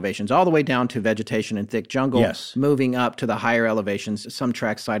of elevations, all the way down to vegetation and thick jungle, moving up to the higher elevations, some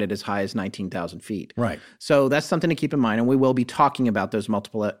tracks cited as high as 19,000 feet. Right. So that's something to keep in mind, and we will be talking about those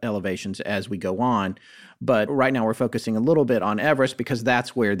multiple elevations as we go on. But right now we're focusing a little bit on Everest because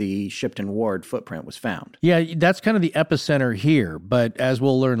that's where the Shipton Ward footprint was found. Yeah, that's kind of the epicenter here. But as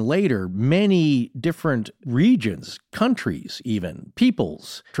we'll learn later, many different regions, countries even,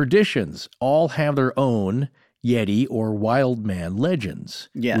 peoples, traditions, all have their own Yeti or wild man legends,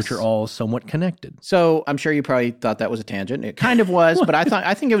 which are all somewhat connected. So I'm sure you probably thought that was a tangent. It kind of was, but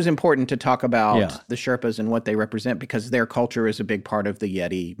I think it was important to talk about the Sherpas and what they represent because their culture is a big part of the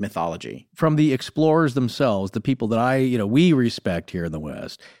Yeti mythology. From the explorers themselves, the people that we respect here in the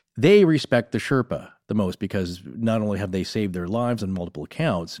West, they respect the Sherpa the most because not only have they saved their lives on multiple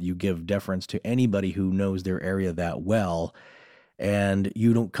accounts, you give deference to anybody who knows their area that well, and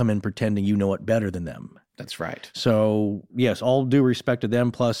you don't come in pretending you know it better than them. That's right. So, yes, all due respect to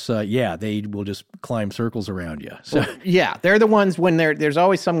them. Plus, they will just climb circles around you. So, they're the ones when there's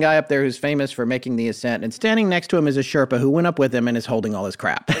always some guy up there who's famous for making the ascent, and standing next to him is a Sherpa who went up with him and is holding all his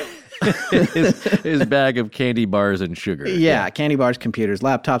crap. his bag of candy bars and sugar. Yeah, candy bars, computers,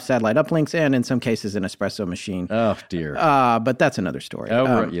 laptops, satellite uplinks, and in some cases an espresso machine. Oh, dear. But that's another story.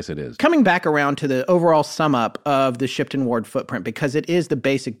 Right. Yes, it is. Coming back around to the overall sum up of the Shipton Ward footprint, because it is the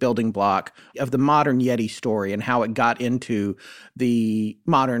basic building block of the modern Yeti story and how it got into the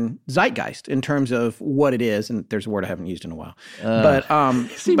modern zeitgeist in terms of what it is. And there's a word I haven't used in a while.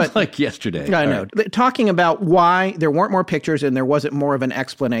 Seems like yesterday. I know. Right. Talking about why there weren't more pictures and there wasn't more of an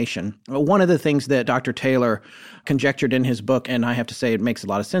explanation. One of the things that Dr. Taylor conjectured in his book, and I have to say it makes a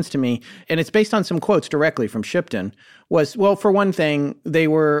lot of sense to me, and it's based on some quotes directly from Shipton, was, well, for one thing, they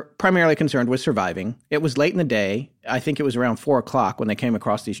were primarily concerned with surviving. It was late in the day. I think it was around 4 o'clock when they came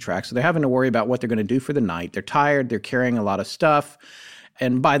across these tracks. So they're having to worry about what they're going to do for the night. They're tired. They're carrying a lot of stuff.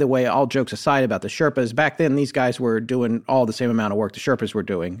 And by the way, all jokes aside about the Sherpas, back then these guys were doing all the same amount of work the Sherpas were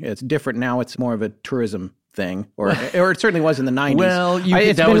doing. It's different now. It's more of a tourism thing, or it certainly was in the 90s. Well,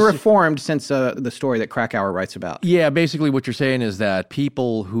 it's been reformed since the story that Krakauer writes about. Yeah, basically what you're saying is that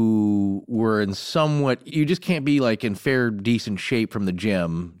people who were in somewhat, you just can't be like in fair, decent shape from the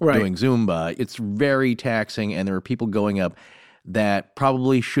gym doing Zumba. It's very taxing, and there are people going up that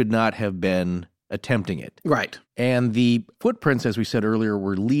probably should not have been attempting it. Right. And the footprints, as we said earlier,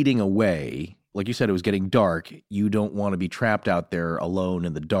 were leading away. Like you said, it was getting dark. You don't want to be trapped out there alone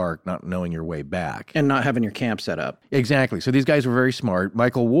in the dark, not knowing your way back. And not having your camp set up. Exactly. So these guys were very smart.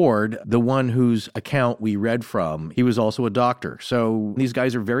 Michael Ward, the one whose account we read from, he was also a doctor. So these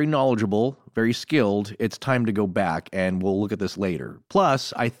guys are very knowledgeable, very skilled. It's time to go back, and we'll look at this later.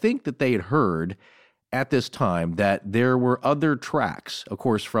 Plus, I think that they had heard at this time that there were other tracks, of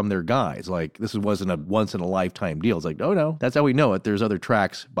course, from their guides. Like, this wasn't a once-in-a-lifetime deal. It's like, oh, no, that's how we know it. There's other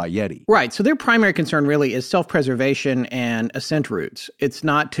tracks by Yeti. Right. So their primary concern really is self-preservation and ascent routes. It's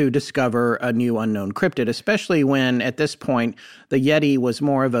not to discover a new unknown cryptid, especially when, at this point, the Yeti was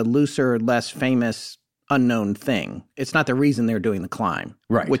more of a looser, less famous unknown thing. It's not the reason they're doing the climb,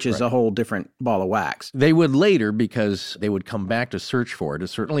 which is a whole different ball of wax. They would later, because they would come back to search for it.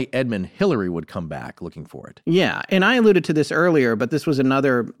 Certainly Edmund Hillary would come back looking for it. Yeah, and I alluded to this earlier, but this was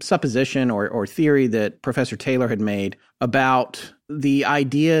another supposition or theory that Professor Taylor had made about the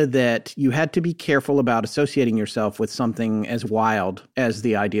idea that you had to be careful about associating yourself with something as wild as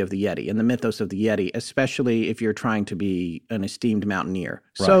the idea of the Yeti and the mythos of the Yeti, especially if you're trying to be an esteemed mountaineer.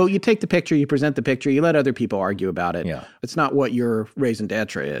 Right. So you take the picture, you present the picture, you let other people argue about it. Yeah. It's not what your raison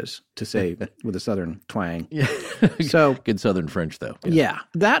d'etre is, to say with a Southern twang. Yeah. So good Southern French, though. Yeah.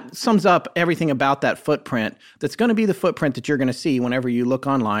 That sums up everything about that footprint. That's going to be the footprint that you're going to see whenever you look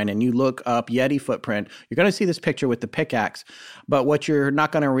online and you look up Yeti footprint. You're going to see this picture with the pickaxe, but what you're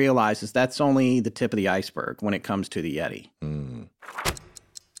not going to realize is that's only the tip of the iceberg when it comes to the Yeti.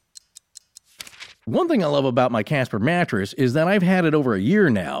 One thing I love about my Casper mattress is that I've had it over a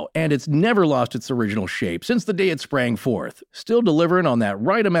year now, and it's never lost its original shape since the day it sprang forth, still delivering on that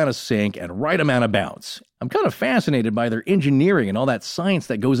right amount of sink and right amount of bounce. I'm kind of fascinated by their engineering and all that science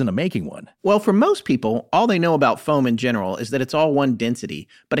that goes into making one. Well, for most people, all they know about foam in general is that it's all one density,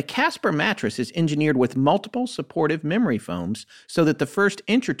 but a Casper mattress is engineered with multiple supportive memory foams so that the first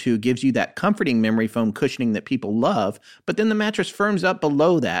inch or two gives you that comforting memory foam cushioning that people love, but then the mattress firms up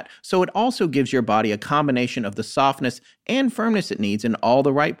below that, so it also gives your body a combination of the softness and firmness it needs in all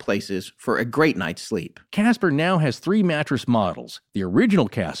the right places for a great night's sleep. Casper now has 3 mattress models: the original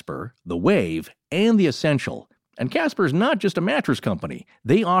Casper, the Wave, and the Essential. And Casper is not just a mattress company.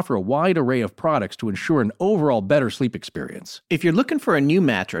 They offer a wide array of products to ensure an overall better sleep experience. If you're looking for a new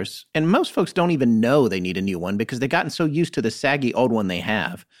mattress, and most folks don't even know they need a new one because they've gotten so used to the saggy old one they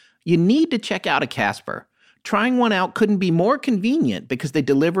have, you need to check out a Casper. Trying one out couldn't be more convenient because they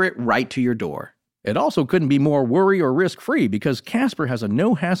deliver it right to your door. It also couldn't be more worry or risk-free because Casper has a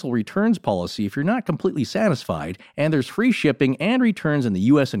no-hassle returns policy if you're not completely satisfied, and there's free shipping and returns in the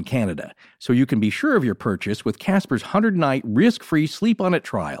US and Canada. So you can be sure of your purchase with Casper's 100-night risk-free sleep-on-it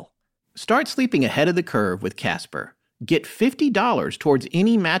trial. Start sleeping ahead of the curve with Casper. Get $50 towards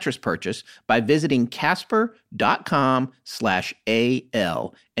any mattress purchase by visiting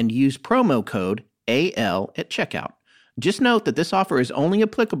casper.com/AL and use promo code AL at checkout. Just note that this offer is only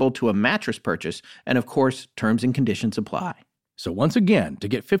applicable to a mattress purchase, and of course, terms and conditions apply. So once again, to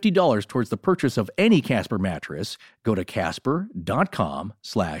get $50 towards the purchase of any Casper mattress, go to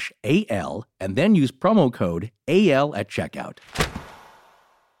casper.com/AL and then use promo code AL at checkout.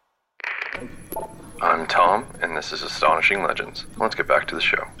 I'm Tom, and this is Astonishing Legends. Let's get back to the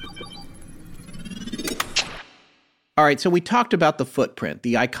show. All right, so we talked about the footprint,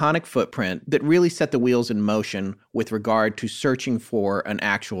 the iconic footprint that really set the wheels in motion with regard to searching for an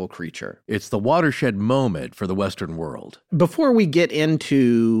actual creature. It's the watershed moment for the Western world. Before we get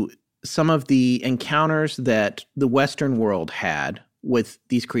into some of the encounters that the Western world had with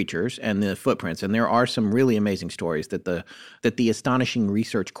these creatures and the footprints, and there are some really amazing stories that the Astonishing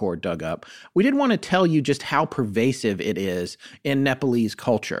Research Corps dug up, we did want to tell you just how pervasive it is in Nepalese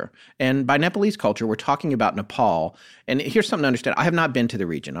culture. And by Nepalese culture, we're talking about Nepal. And here's something to understand. I have not been to the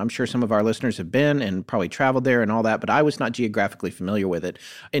region. I'm sure some of our listeners have been and probably traveled there and all that, but I was not geographically familiar with it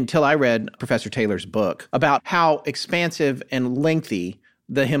until I read Professor Taylor's book about how expansive and lengthy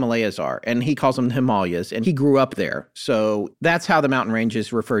the Himalayas are, and he calls them the Himalayas, and he grew up there. So that's how the mountain range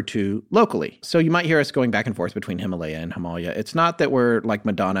is referred to locally. So you might hear us going back and forth between Himalaya and Himalaya. It's not that we're like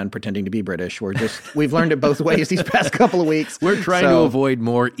Madonna and pretending to be British. We've learned it both ways these past couple of weeks. We're trying to avoid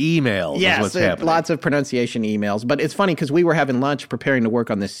more emails. Yes, is what's happening. Lots of pronunciation emails. But it's funny because we were having lunch preparing to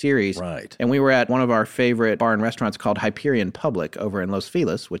work on this series. Right. And we were at one of our favorite bar and restaurants called Hyperion Public over in Los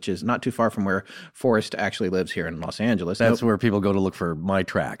Feliz, which is not too far from where Forrest actually lives here in Los Angeles. That's where people go to look for my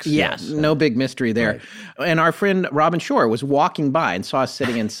tracks. Yes. No big mystery there. Right. And our friend Robin Shore was walking by and saw us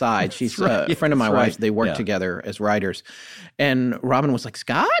sitting inside. She's a friend of my wife's. They work together as writers. And Robin was like,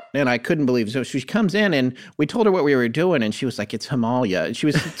 Scott? And I couldn't believe it. So she comes in and we told her what we were doing and she was like, it's Himalaya. And she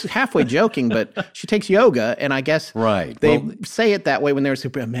was halfway joking, but she takes yoga and I guess they say it that way when they're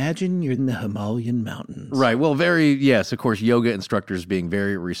super, imagine you're in the Himalayan mountains. Right. Well, yes, of course, yoga instructors being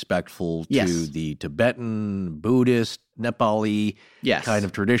very respectful to the Tibetan, Buddhist, Nepali kind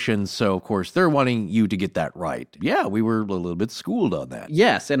of traditions. So, of course, they're wanting you to get that right. Yeah, we were a little bit schooled on that.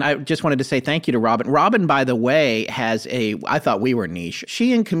 Yes, and I just wanted to say thank you to Robin. Robin, by the way, has I thought we were niche.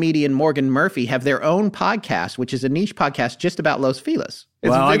 She and comedian Morgan Murphy have their own podcast, which is a niche podcast just about Los Feliz.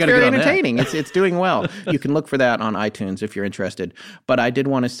 It's very entertaining. It's doing well. You can look for that on iTunes if you're interested. But I did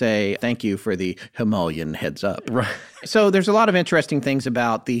want to say thank you for the Himalayan heads up. Right. So there's a lot of interesting things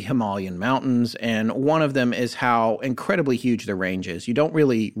about the Himalayan mountains, and one of them is how incredibly huge the range is. You don't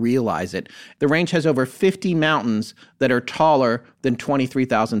really realize it. The range has over 50 mountains that are taller than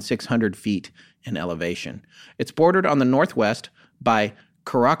 23,600 feet in elevation. It's bordered on the northwest by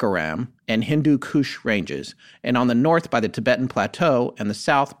Karakoram and Hindu Kush ranges, and on the north by the Tibetan Plateau and the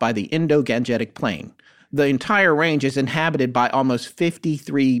south by the Indo-Gangetic Plain. The entire range is inhabited by almost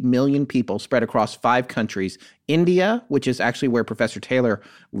 53 million people spread across 5 countries. India, which is actually where Professor Taylor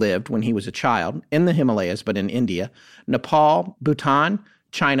lived when he was a child, in the Himalayas, but in India. Nepal, Bhutan,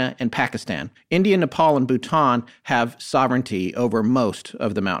 China, and Pakistan. India, Nepal, and Bhutan have sovereignty over most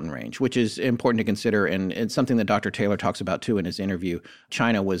of the mountain range, which is important to consider, and it's something that Dr. Taylor talks about, too, in his interview.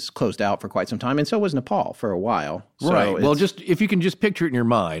 China was closed out for quite some time, and so was Nepal for a while. Right. Well, if you can just picture it in your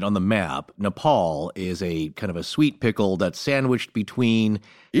mind on the map, Nepal is a kind of a sweet pickle that's sandwiched between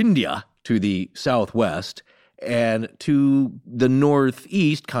India to the southwest and to the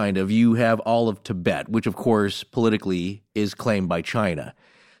northeast, kind of, you have all of Tibet, which, of course, politically is claimed by China.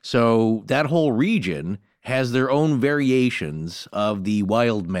 So that whole region has their own variations of the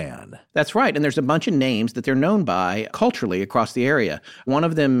wild man. That's right. And there's a bunch of names that they're known by culturally across the area. One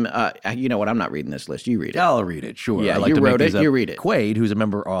of them, you know what, I'm not reading this list. You read it. I'll read it, sure. Yeah, you wrote it. You read it. Quaid, who's a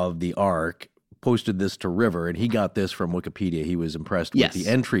member of the ARC, posted this to River, and he got this from Wikipedia. He was impressed with the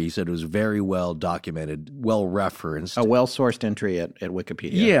entry. He said it was very well documented, well referenced. A well-sourced entry at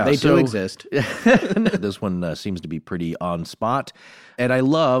Wikipedia. Yeah. They do exist. This one seems to be pretty on spot. And I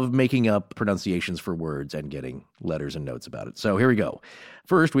love making up pronunciations for words and getting letters and notes about it. So here we go.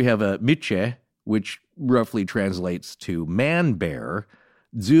 First, we have a Miche, which roughly translates to man bear,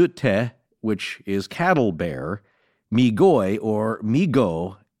 Zute, which is cattle bear, Migoi or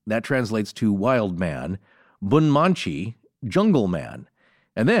Migo, that translates to wild man, Bunmanchi, jungle man.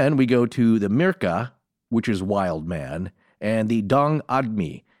 And then we go to the Mirka, which is wild man, and the Dong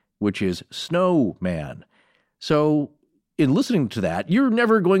Admi, which is snow man. So in listening to that, you're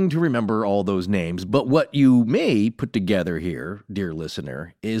never going to remember all those names, but what you may put together here, dear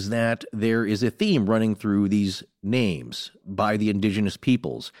listener, is that there is a theme running through these names by the indigenous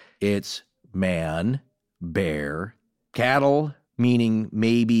peoples. It's man, bear, cattle, meaning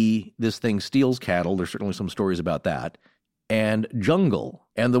maybe this thing steals cattle. There's certainly some stories about that. And jungle.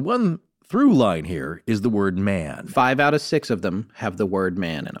 And the one through line here is the word man. 5 out of 6 of them have the word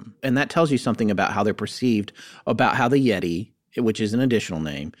man in them. And that tells you something about how they're perceived, about how the Yeti, which is an additional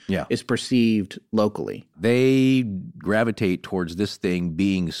name, is perceived locally. They gravitate towards this thing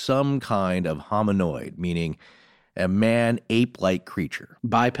being some kind of hominoid, meaning a man-ape-like creature.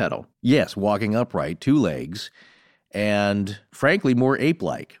 Bipedal. Yes, walking upright, 2 legs, and frankly, more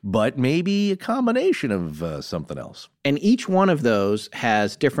ape-like, but maybe a combination of something else. And each one of those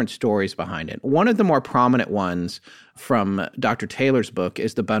has different stories behind it. One of the more prominent ones from Dr. Taylor's book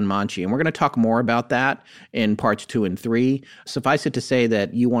is the Bunmanchi, and we're going to talk more about that in parts 2 and 3. Suffice it to say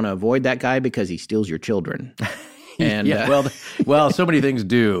that you want to avoid that guy because he steals your children. And well, so many things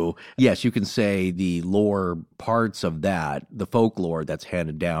do. Yes, you can say the lore parts of that, the folklore that's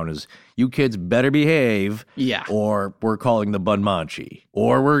handed down is you kids better behave, or we're calling the Bunmanchi,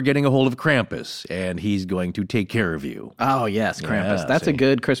 or we're getting a hold of Krampus, and he's going to take care of you. Oh, yes, Krampus. That's a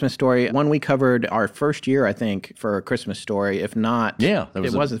good Christmas story. One we covered our first year, I think, for a Christmas story. If not,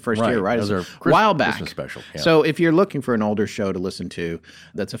 it was the first year, right? It was a while back. Christmas special. Yeah. So if you're looking for an older show to listen to,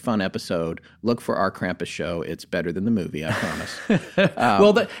 that's a fun episode. Look for our Krampus show. It's better than the movie, I promise.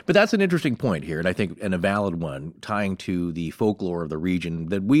 But that's an interesting point here, and I think a valid one, tying to the folklore of the region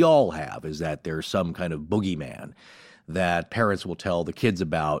that we all have, is that there's some kind of boogeyman that parents will tell the kids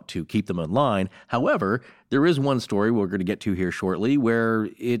about to keep them in line. However, there is one story we're going to get to here shortly where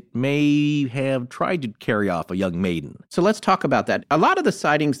it may have tried to carry off a young maiden. So let's talk about that. A lot of the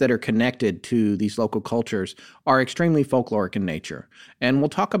sightings that are connected to these local cultures are extremely folkloric in nature. And we'll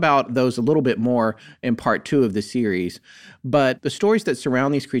talk about those a little bit more in part 2 of the series. But the stories that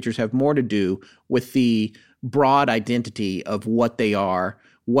surround these creatures have more to do with the broad identity of what they are,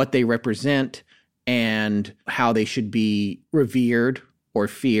 what they represent, and how they should be revered or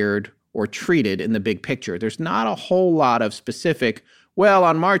feared or treated in the big picture. There's not a whole lot of specific, well,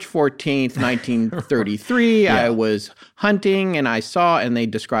 on March 14th, 1933, I was hunting and I saw, and they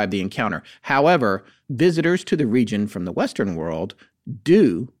describe the encounter. However, visitors to the region from the Western world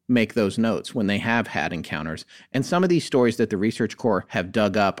do make those notes when they have had encounters. And some of these stories that the Research Corps have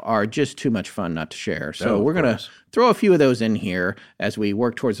dug up are just too much fun not to share. So we're going to throw a few of those in here as we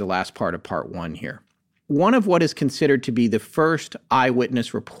work towards the last part of part 1 here. One of what is considered to be the first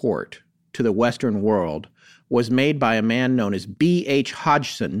eyewitness report to the Western world was made by a man known as B.H.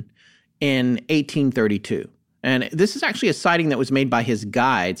 Hodgson in 1832. And this is actually a sighting that was made by his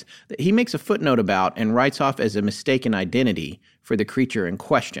guides that he makes a footnote about and writes off as a mistaken identity for the creature in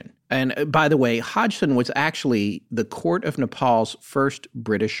question. And by the way, Hodgson was actually the court of Nepal's first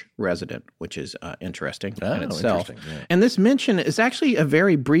British resident, which is interesting in itself. Yeah. And this mention is actually a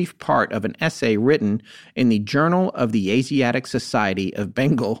very brief part of an essay written in the Journal of the Asiatic Society of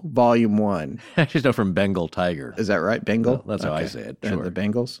Bengal, Volume 1. I just know from Bengal tiger. Is that right? Bengal? Well, that's how I say it. Sure. The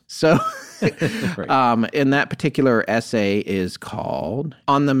Bengals. So in that particular essay is called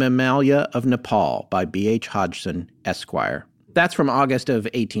On the Mammalia of Nepal by B.H. Hodgson, Esquire. That's from August of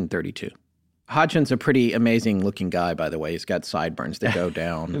 1832. Hodgson's a pretty amazing-looking guy, by the way. He's got sideburns that go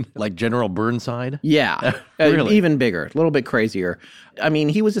down. Like General Burnside? Yeah. Really? Even bigger, a little bit crazier. I mean,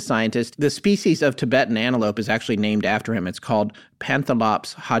 he was a scientist. The species of Tibetan antelope is actually named after him. It's called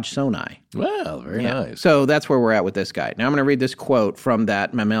Panthalops hodgsoni. Well, very nice. So that's where we're at with this guy. Now I'm going to read this quote from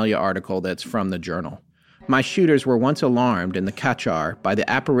that Mammalia article that's from the journal. My shooters were once alarmed in the Kachar by the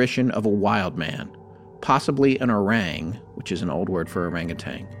apparition of a wild man, possibly an orang, which is an old word for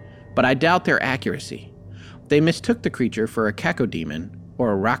orangutan, but I doubt their accuracy. They mistook the creature for a cacodemon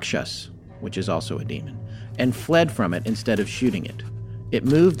or a rakshas, which is also a demon, and fled from it instead of shooting it. It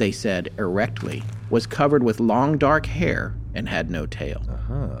moved, they said, erectly, was covered with long dark hair, and had no tail.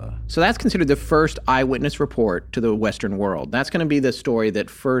 So that's considered the first eyewitness report to the Western world. That's going to be the story that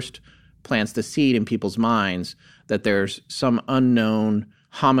first plants the seed in people's minds that there's some unknown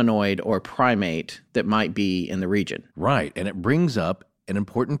hominoid or primate that might be in the region. Right, and it brings up an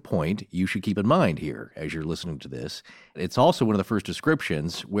important point you should keep in mind here as you're listening to this. It's also one of the first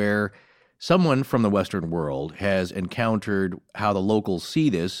descriptions where someone from the Western world has encountered how the locals see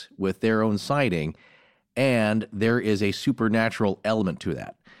this with their own sighting, and there is a supernatural element to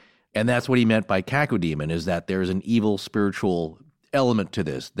that. And that's what he meant by cacodemon, is that there's an evil spiritual element to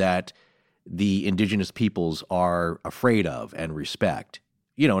this that the indigenous peoples are afraid of and respect.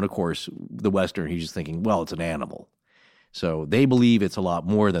 You know, and of course, the Western, he's just thinking, well, it's an animal. So they believe it's a lot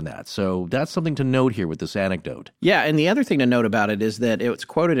more than that. So that's something to note here with this anecdote. Yeah, and the other thing to note about it is that it's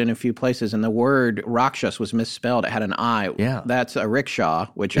quoted in a few places, and the word rakshas was misspelled. It had an I. Yeah. That's a rickshaw,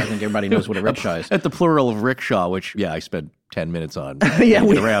 which I think everybody knows what a rickshaw is. At the plural of rickshaw, which, I spent 10 minutes on. We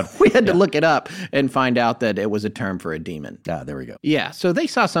had to look it up and find out that it was a term for a demon. Ah, there we go. Yeah, so they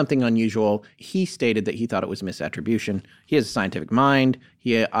saw something unusual. He stated that he thought it was misattribution. He has a scientific mind.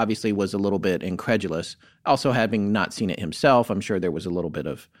 He obviously was a little bit incredulous. Also, having not seen it himself, I'm sure there was a little bit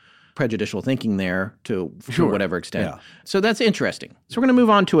of prejudicial thinking there to whatever extent. Yeah. So that's interesting. So we're going to move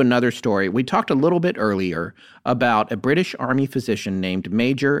on to another story. We talked a little bit earlier about a British Army physician named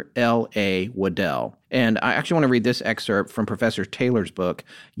Major L.A. Waddell. And I actually want to read this excerpt from Professor Taylor's book,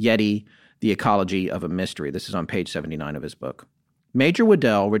 Yeti, The Ecology of a Mystery. This is on page 79 of his book. Major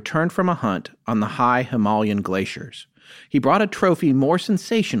Waddell returned from a hunt on the high Himalayan glaciers. He brought a trophy more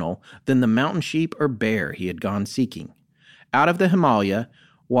sensational than the mountain sheep or bear he had gone seeking. Out of the Himalaya,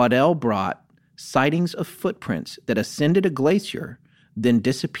 Waddell brought sightings of footprints that ascended a glacier, then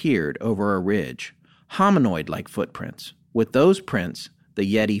disappeared over a ridge, hominoid-like footprints. With those prints,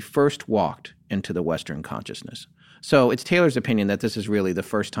 the Yeti first walked into the Western consciousness. So it's Taylor's opinion that this is really the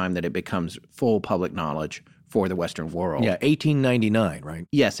first time that it becomes full public knowledge for the Western world. Yeah, 1899, right?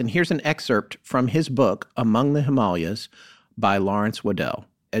 Yes, and here's an excerpt from his book, Among the Himalayas, by Lawrence Waddell,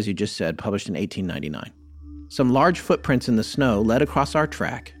 as you just said, published in 1899. Some large footprints in the snow led across our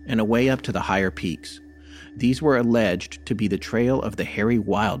track and away up to the higher peaks. These were alleged to be the trail of the hairy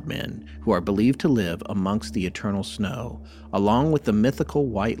wild men who are believed to live amongst the eternal snow, along with the mythical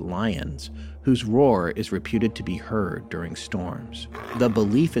white lions, whose roar is reputed to be heard during storms. The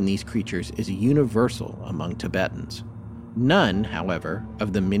belief in these creatures is universal among Tibetans. None, however,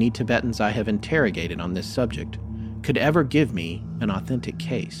 of the many Tibetans I have interrogated on this subject could ever give me an authentic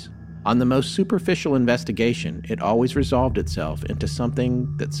case. On the most superficial investigation, it always resolved itself into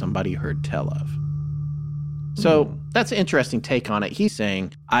something that somebody heard tell of. So that's an interesting take on it. He's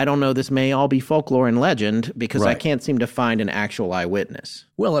saying, I don't know, this may all be folklore and legend because I can't seem to find an actual eyewitness.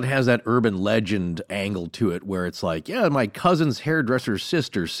 Well, it has that urban legend angle to it where it's like, yeah, my cousin's hairdresser's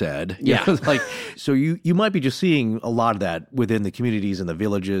sister said. Yeah. You know, like, so you might be just seeing a lot of that within the communities and the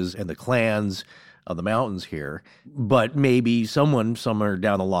villages and the clans of the mountains here, but maybe someone somewhere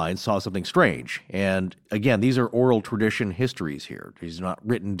down the line saw something strange. And again, these are oral tradition histories here. These are not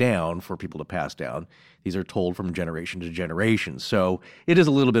written down for people to pass down. These are told from generation to generation. So it is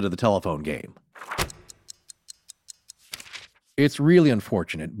a little bit of the telephone game. It's really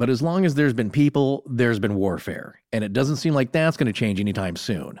unfortunate, but as long as there's been people, there's been warfare. And it doesn't seem like that's going to change anytime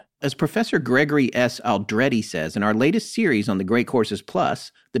soon. As Professor Gregory S. Aldretti says in our latest series on the Great Courses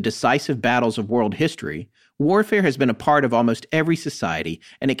Plus, The Decisive Battles of World History, warfare has been a part of almost every society,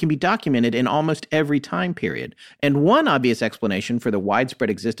 and it can be documented in almost every time period. And one obvious explanation for the widespread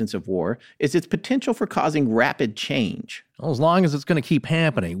existence of war is its potential for causing rapid change. Well, as long as it's going to keep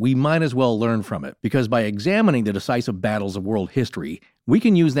happening, we might as well learn from it, because by examining the decisive battles of world history, we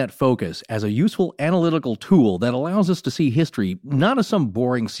can use that focus as a useful analytical tool that allows us to see history not as some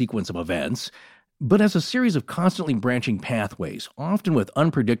boring sequence of events, but as a series of constantly branching pathways, often with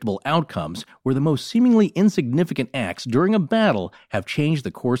unpredictable outcomes, where the most seemingly insignificant acts during a battle have changed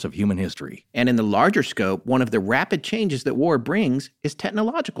the course of human history. And in the larger scope, one of the rapid changes that war brings is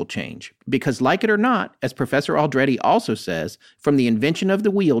technological change. Because like it or not, as Professor Aldretti also says, from the invention of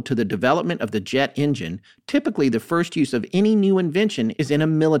the wheel to the development of the jet engine, typically the first use of any new invention is in a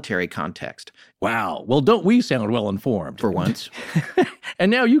military context. Wow, well, don't we sound well informed? For once.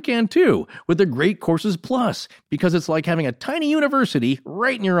 And now you can too, with the Great Courses Plus, because it's like having a tiny university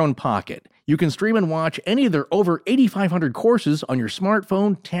right in your own pocket. You can stream and watch any of their over 8,500 courses on your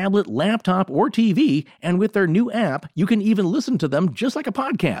smartphone, tablet, laptop, or TV, and with their new app, you can even listen to them just like a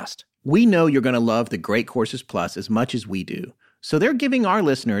podcast. We know you're going to love the Great Courses Plus as much as we do. So they're giving our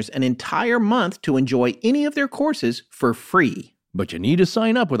listeners an entire month to enjoy any of their courses for free. But you need to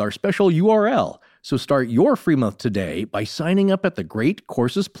sign up with our special URL. So start your free month today by signing up at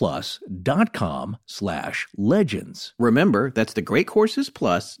thegreatcoursesplus.com/legends. Remember, that's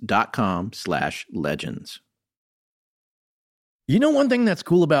thegreatcoursesplus.com/legends. You know one thing that's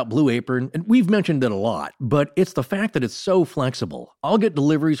cool about Blue Apron, and we've mentioned it a lot, but it's the fact that it's so flexible. I'll get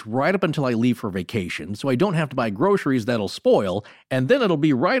deliveries right up until I leave for vacation, so I don't have to buy groceries that'll spoil, and then it'll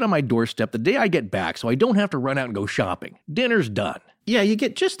be right on my doorstep the day I get back, so I don't have to run out and go shopping. Dinner's done. Yeah, you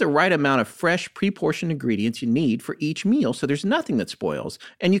get just the right amount of fresh, pre-portioned ingredients you need for each meal, so there's nothing that spoils.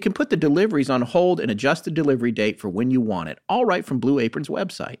 And you can put the deliveries on hold and adjust the delivery date for when you want it, all right from Blue Apron's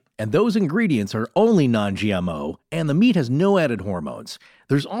website. And those ingredients are only non-GMO, and the meat has no added hormones.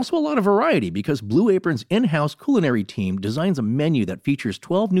 There's also a lot of variety because Blue Apron's in-house culinary team designs a menu that features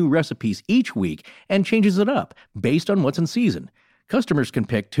 12 new recipes each week and changes it up based on what's in season. Customers can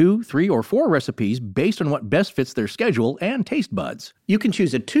pick 2, 3, or 4 recipes based on what best fits their schedule and taste buds. You can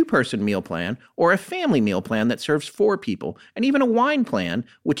choose a 2-person meal plan or a family meal plan that serves 4 people, and even a wine plan,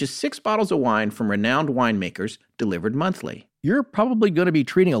 which is 6 bottles of wine from renowned winemakers delivered monthly. You're probably going to be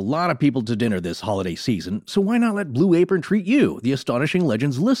treating a lot of people to dinner this holiday season, so why not let Blue Apron treat you, the Astonishing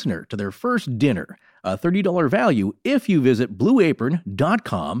Legends listener, to their first dinner? A $30 value if you visit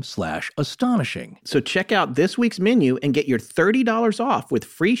blueapron.com/astonishing. So check out this week's menu and get your $30 off with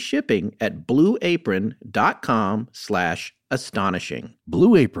free shipping at blueapron.com/astonishing.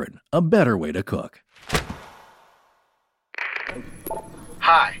 Blue Apron, a better way to cook.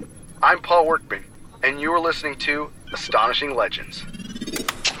 Hi, I'm Paul Workman, and you are listening to Astonishing Legends.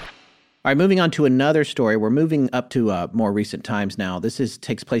 All right, moving on to another story. We're moving up to more recent times now. This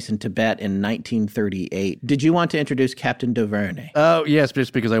takes place in Tibet in 1938. Did you want to introduce Captain Dauvergne? Oh, yes,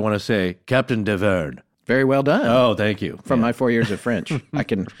 just because I want to say Captain Dauvergne. Very well done. Oh, thank you. From my 4 years of French. I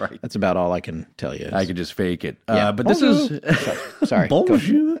can. Right. That's about all I can tell you. I could just fake it. Yeah. But this is... Sorry.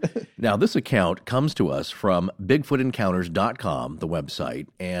 Bonjour. Now, this account comes to us from BigfootEncounters.com, the website,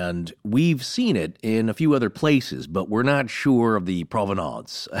 and we've seen it in a few other places, but we're not sure of the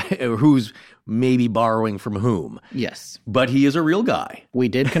provenance, who's maybe borrowing from whom. Yes. But he is a real guy. We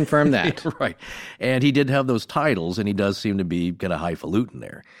did confirm that. Right. And he did have those titles, and he does seem to be kind of highfalutin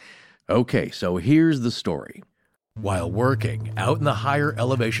there. Okay, so here's the story. While working out in the higher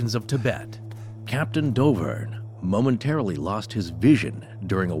elevations of Tibet, Captain Dauvergne momentarily lost his vision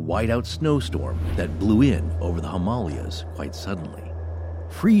during a whiteout snowstorm that blew in over the Himalayas quite suddenly.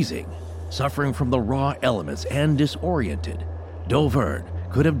 Freezing, suffering from the raw elements, and disoriented, Dauvergne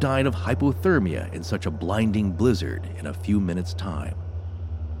could have died of hypothermia in such a blinding blizzard in a few minutes' time.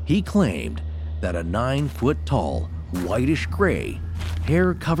 He claimed that a 9-foot-tall, whitish-gray,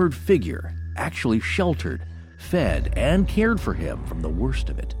 hair-covered figure actually sheltered, fed, and cared for him from the worst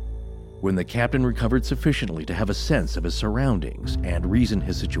of it. When the captain recovered sufficiently to have a sense of his surroundings and reason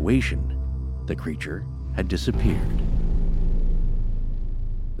his situation, the creature had disappeared.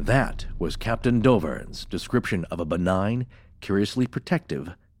 That was Captain Dauvergne's description of a benign, curiously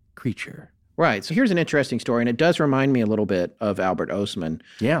protective creature. Right. So here's an interesting story, and it does remind me a little bit of Albert Ostman.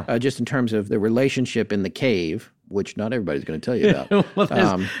 Yeah. Just in terms of the relationship in the cave, which not everybody's going to tell you about. Well,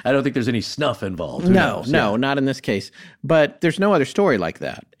 I don't think there's any snuff involved. No, not in this case. But there's no other story like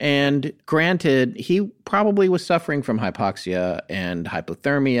that. And granted, he probably was suffering from hypoxia and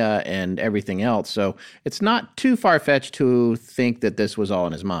hypothermia and everything else. So it's not too far-fetched to think that this was all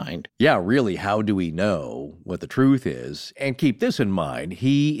in his mind. Yeah, really, how do we know what the truth is? And keep this in mind,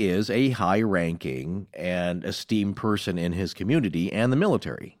 he is a high-ranking and esteemed person in his community and the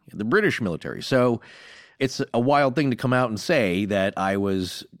military, the British military. So it's a wild thing to come out and say that I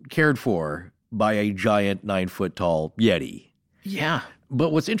was cared for by a giant 9-foot-tall Yeti. Yeah.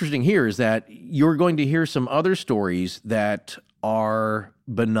 But what's interesting here is that you're going to hear some other stories that are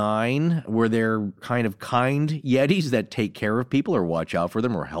benign, where they're kind of kind Yetis that take care of people or watch out for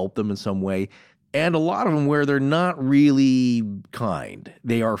them or help them in some way. And a lot of them where they're not really kind.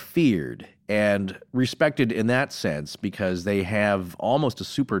 They are feared and respected in that sense because they have almost a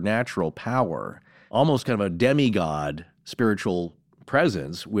supernatural power, almost kind of a demigod spiritual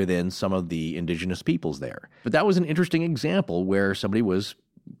presence within some of the indigenous peoples there. But that was an interesting example where somebody was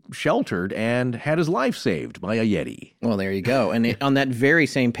sheltered and had his life saved by a Yeti. Well, there you go. And on that very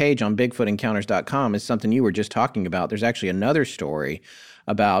same page on BigfootEncounters.com is something you were just talking about. There's actually another story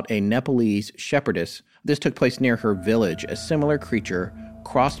about a Nepalese shepherdess. This took place near her village. A similar creature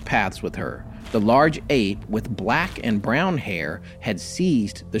crossed paths with her. The large ape with black and brown hair had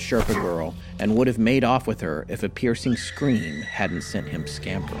seized the Sherpa girl and would have made off with her if a piercing scream hadn't sent him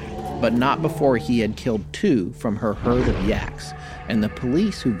scampering. But not before he had killed 2 from her herd of yaks, and the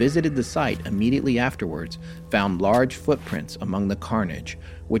police who visited the site immediately afterwards found large footprints among the carnage,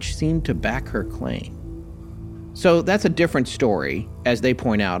 which seemed to back her claim. So that's a different story, as they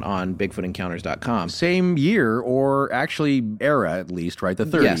point out on BigfootEncounters.com. Same year, or actually era at least, right? The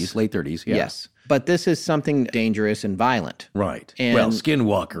 30s, Yes. late 30s. Yeah. Yes. But this is something dangerous and violent. Right. And well,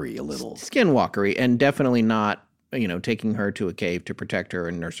 skinwalkery a little. Skinwalkery, and definitely not, taking her to a cave to protect her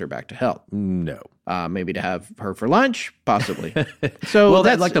and nurse her back to health. No. Maybe to have her for lunch, possibly. So well,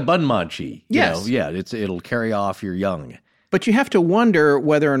 that's like the bun manchi. Yes. Yeah, it'll carry off your young. But you have to wonder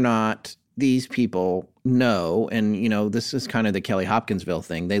whether or not these people know, and, this is kind of the Kelly Hopkinsville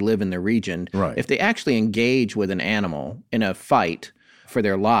thing. They live in the region. Right. If they actually engage with an animal in a fight for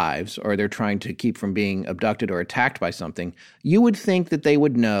their lives, or they're trying to keep from being abducted or attacked by something, you would think that they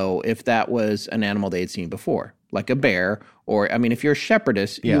would know if that was an animal they had seen before, like a bear, or, if you're a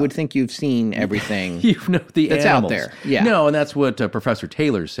shepherdess, Yeah. you would think you've seen everything You know the that's animals. out there. Yeah. No, and that's what Professor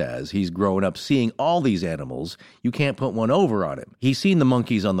Taylor says. He's grown up seeing all these animals. You can't put one over on him. He's seen the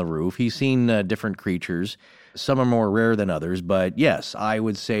monkeys on the roof. He's seen different creatures. Some are more rare than others. But yes, I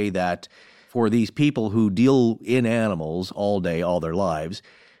would say that for these people who deal in animals all day, all their lives,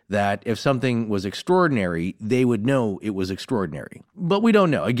 that if something was extraordinary, they would know it was extraordinary. But we don't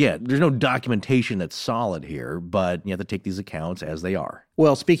know. Again, there's no documentation that's solid here, but you have to take these accounts as they are.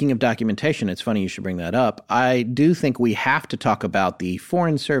 Well, speaking of documentation, it's funny you should bring that up. I do think we have to talk about the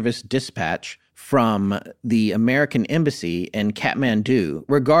Foreign Service dispatch from the American Embassy in Kathmandu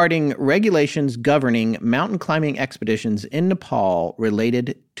regarding regulations governing mountain climbing expeditions in Nepal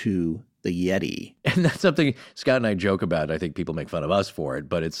related to the Yeti. And that's something Scott and I joke about. I think people make fun of us for it,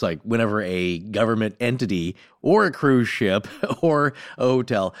 but it's like whenever a government entity or a cruise ship or a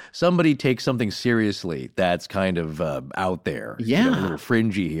hotel, somebody takes something seriously that's kind of out there, Yeah. a little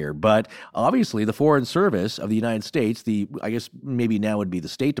fringy here. But obviously the Foreign Service of the United States, I guess maybe now would be the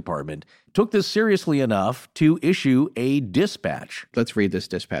State Department, took this seriously enough to issue a dispatch. Let's read this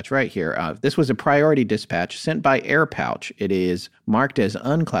dispatch right here. This was a priority dispatch sent by Air Pouch. It is marked as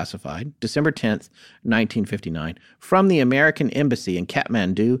unclassified, December 10th, 1959, from the American Embassy in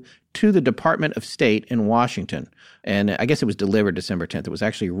Kathmandu to the Department of State in Washington. And I guess it was delivered December 10th. It was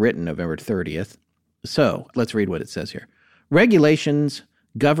actually written November 30th. So let's read what it says here. Regulations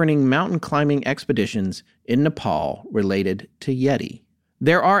governing mountain climbing expeditions in Nepal related to Yeti.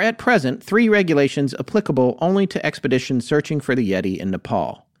 There are at present 3 regulations applicable only to expeditions searching for the Yeti in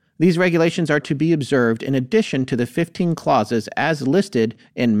Nepal. These regulations are to be observed in addition to the 15 clauses as listed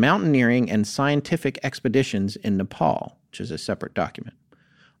in Mountaineering and Scientific Expeditions in Nepal, which is a separate document.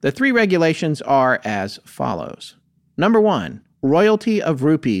 The 3 regulations are as follows. Number 1, royalty of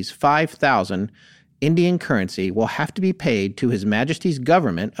rupees 5,000 Indian currency will have to be paid to His Majesty's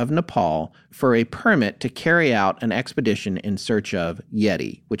government of Nepal for a permit to carry out an expedition in search of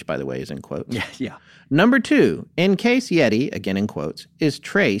Yeti, which, by the way, is in quotes. Yeah. Number 2, in case Yeti, again in quotes, is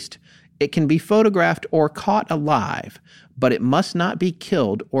traced, it can be photographed or caught alive, but it must not be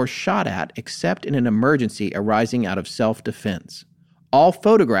killed or shot at except in an emergency arising out of self-defense. All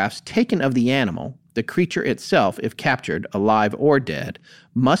photographs taken of the animal, the creature itself, if captured, alive or dead,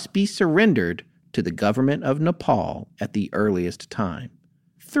 must be surrendered to the government of Nepal at the earliest time.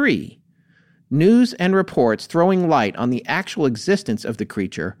 3. News and reports throwing light on the actual existence of the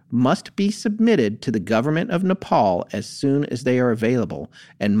creature must be submitted to the government of Nepal as soon as they are available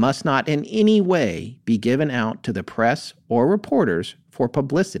and must not in any way be given out to the press or reporters for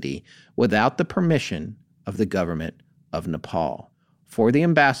publicity without the permission of the government of Nepal. For the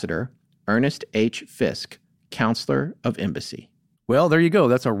ambassador, Ernest H. Fisk, Counselor of Embassy. Well, there you go.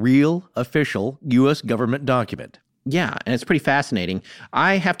 That's a real official U.S. government document. Yeah, and it's pretty fascinating.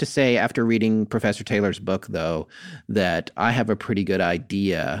 I have to say, after reading Professor Taylor's book, though, that I have a pretty good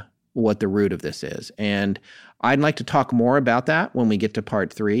idea what the root of this is. And I'd like to talk more about that when we get to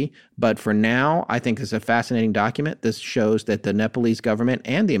part 3. But for now, I think it's a fascinating document. This shows that the Nepalese government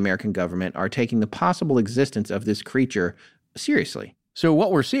and the American government are taking the possible existence of this creature seriously. So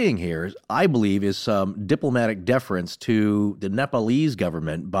what we're seeing here, I believe, is some diplomatic deference to the Nepalese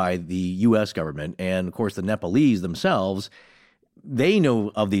government by the U.S. government. And, of course, the Nepalese themselves, they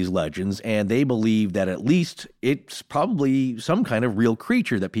know of these legends, and they believe that at least it's probably some kind of real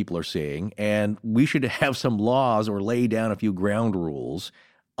creature that people are seeing, and we should have some laws or lay down a few ground rules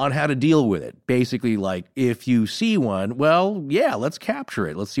on how to deal with it. Basically, like, if you see one, well, yeah, let's capture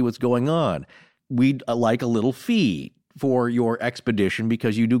it. Let's see what's going on. We'd like a little fee for your expedition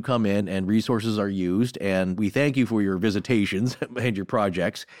because you do come in and resources are used, and we thank you for your visitations and your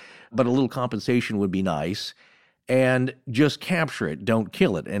projects, but a little compensation would be nice. And just capture it. Don't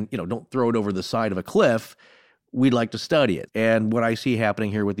kill it. And, don't throw it over the side of a cliff. We'd like to study it. And what I see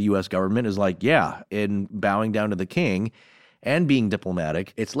happening here with the U.S. government is like, yeah, in bowing down to the king and being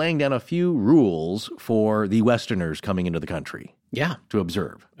diplomatic, it's laying down a few rules for the Westerners coming into the country. Yeah. To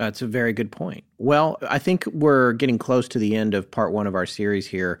observe. That's a very good point. Well, I think we're getting close to the end of part 1 of our series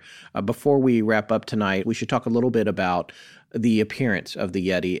here. Before we wrap up tonight, we should talk a little bit about the appearance of the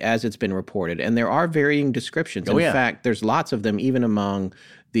Yeti as it's been reported. And there are varying descriptions. In fact, there's lots of them even among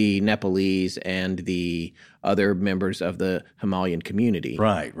the Nepalese and the other members of the Himalayan community.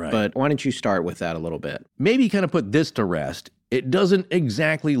 Right. But why don't you start with that a little bit? Maybe kind of put this to rest. It doesn't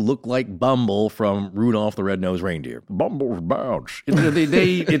exactly look like Bumble from Rudolph the Red-Nosed Reindeer. Bumble's bounce.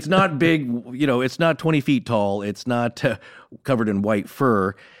 It's not big, it's not 20 feet tall. It's not covered in white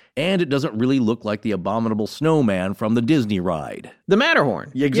fur. And it doesn't really look like the abominable snowman from the Disney ride. The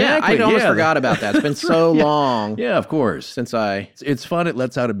Matterhorn. Exactly. Yeah, I almost forgot about that. It's been so long. Yeah, of course. Since It's fun. It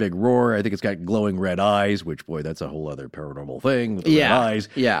lets out a big roar. I think it's got glowing red eyes, which, boy, that's a whole other paranormal thing with the red eyes.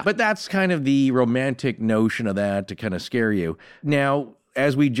 Yeah. But that's kind of the romantic notion of that to kind of scare you. Now,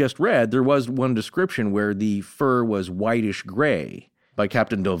 as we just read, there was one description where the fur was whitish gray by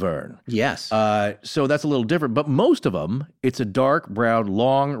Captain Dauvergne. Yes. So that's a little different. But most of them, it's a dark brown,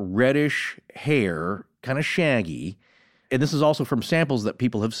 long, reddish hair, kind of shaggy. And this is also from samples that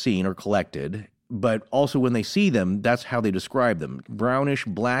people have seen or collected. But also when they see them, that's how they describe them. Brownish,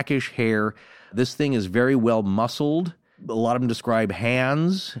 blackish hair. This thing is very well muscled. A lot of them describe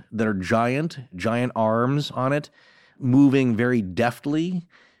hands that are giant arms on it, moving very deftly,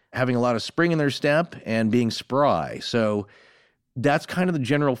 having a lot of spring in their step, and being spry. So that's kind of the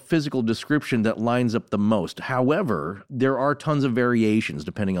general physical description that lines up the most. However, there are tons of variations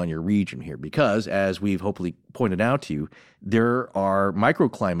depending on your region here because, as we've hopefully pointed out to you, there are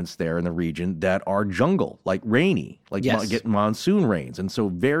microclimates there in the region that are jungle, like rainy, like get monsoon rains. And so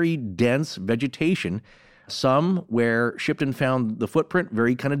very dense vegetation. Some where Shipton found the footprint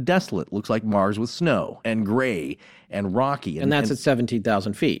very kind of desolate, looks like Mars with snow and gray and rocky. And that's at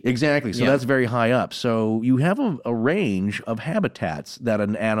 17,000 feet. Exactly. So that's very high up. So you have a range of habitats that a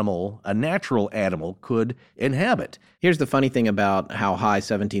natural animal could inhabit. Here's the funny thing about how high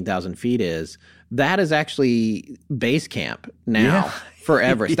 17,000 feet is. That is actually base camp now for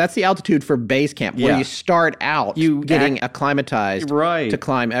Everest. That's the altitude for base camp, where you start out getting acclimatized to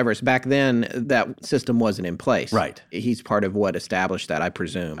climb Everest. Back then, that system wasn't in place. Right. He's part of what established that, I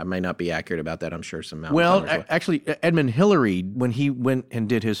presume. I may not be accurate about that. I'm sure some mountain Well, climbers will. actually, Edmund Hillary, when he went and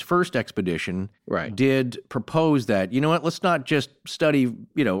did his first expedition, did propose that, you know what, let's not just study,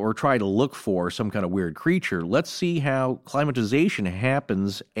 or try to look for some kind of weird creature. Let's see how climatization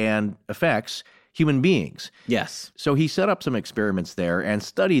happens and affects human beings. Yes. So he set up some experiments there and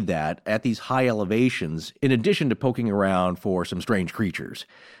studied that at these high elevations, in addition to poking around for some strange creatures.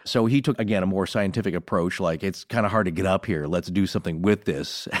 So he took, again, a more scientific approach, like it's kind of hard to get up here. Let's do something with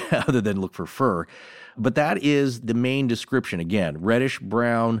this other than look for fur. But that is the main description. Again, reddish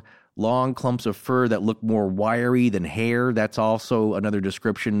brown, long clumps of fur that look more wiry than hair. That's also another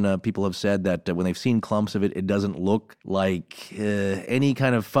description. People have said that when they've seen clumps of it, it doesn't look like any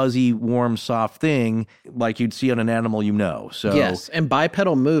kind of fuzzy, warm, soft thing like you'd see on an animal So yes, and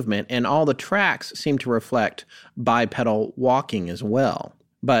bipedal movement, and all the tracks seem to reflect bipedal walking as well.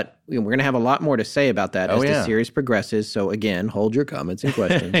 But we're going to have a lot more to say about that as the series progresses. So again, hold your comments and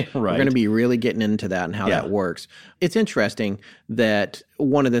questions. We're going to be really getting into that and how that works. It's interesting that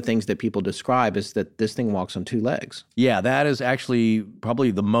one of the things that people describe is that this thing walks on two legs. Yeah, that is actually probably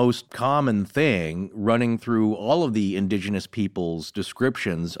the most common thing running through all of the indigenous people's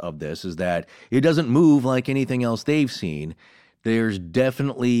descriptions of this, is that it doesn't move like anything else they've seen. There's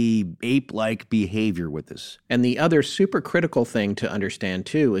definitely ape-like behavior with this. And the other super critical thing to understand,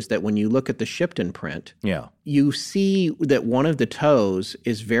 too, is that when you look at the Shipton print, you see that one of the toes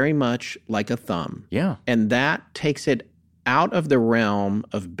is very much like a thumb. Yeah. And that takes it out of the realm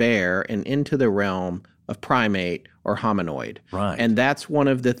of bear and into the realm of primate or hominoid. Right. And that's one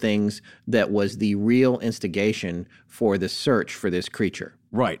of the things that was the real instigation for the search for this creature.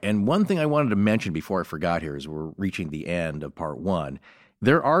 Right. And one thing I wanted to mention before I forgot here, as we're reaching the end of part one,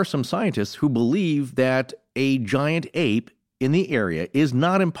 there are some scientists who believe that a giant ape in the area is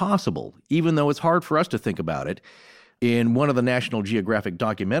not impossible, even though it's hard for us to think about it. In one of the National Geographic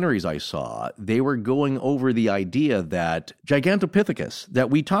documentaries I saw, they were going over the idea that Gigantopithecus, that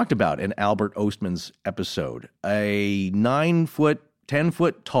we talked about in Albert Ostman's episode, a 9-foot,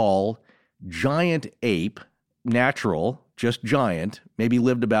 10-foot tall giant ape, natural, just giant, maybe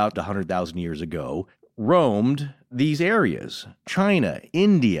lived about 100,000 years ago, roamed these areas, China,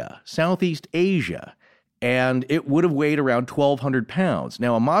 India, Southeast Asia, and it would have weighed around 1,200 pounds.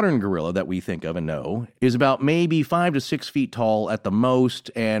 Now, a modern gorilla that we think of and know is about maybe 5 to 6 feet tall at the most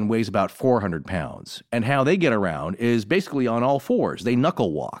and weighs about 400 pounds. And how they get around is basically on all fours. They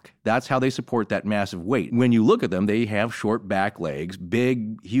knuckle walk. That's how they support that massive weight. When you look at them, they have short back legs,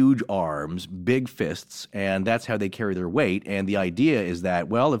 big, huge arms, big fists, and that's how they carry their weight. And the idea is that,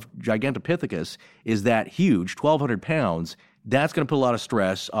 well, if Gigantopithecus is that huge, 1,200 pounds, that's going to put a lot of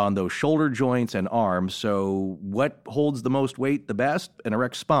stress on those shoulder joints and arms. So what holds the most weight the best? An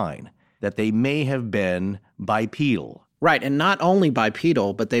erect spine. That they may have been bipedal. Right, and not only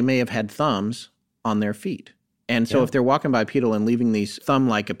bipedal, but they may have had thumbs on their feet. And so if they're walking bipedal and leaving these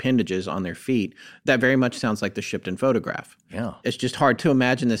thumb-like appendages on their feet, that very much sounds like the Shipton photograph. Yeah. It's just hard to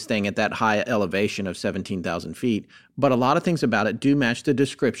imagine this thing at that high elevation of 17,000 feet. But a lot of things about it do match the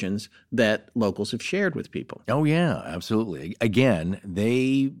descriptions that locals have shared with people. Oh, yeah, absolutely. Again,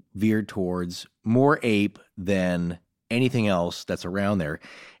 they veered towards more ape than anything else that's around there.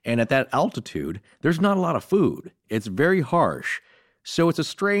 And at that altitude, there's not a lot of food. It's very harsh. So it's a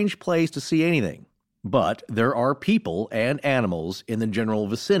strange place to see anything. But there are people and animals in the general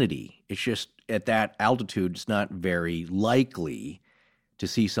vicinity. It's just at that altitude, it's not very likely to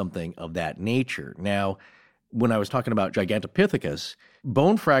see something of that nature. Now, when I was talking about Gigantopithecus,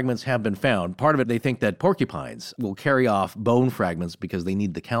 bone fragments have been found. Part of it, they think that porcupines will carry off bone fragments because they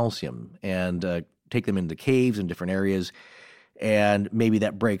need the calcium and take them into caves in different areas. And maybe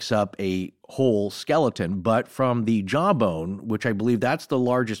that breaks up a whole skeleton. But from the jawbone, which I believe that's the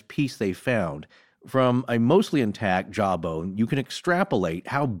largest piece they found, from a mostly intact jawbone, you can extrapolate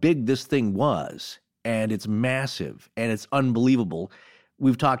how big this thing was. and it's massive, and it's unbelievable.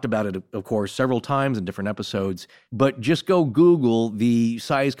 We've talked about it, of course, several times in different episodes, but just go Google the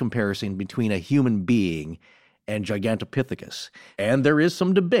size comparison between a human being and Gigantopithecus. And there is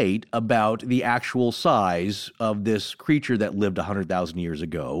some debate about the actual size of this creature that lived 100,000 years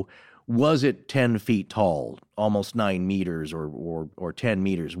ago. Was it 10 feet tall, almost 9 meters or 10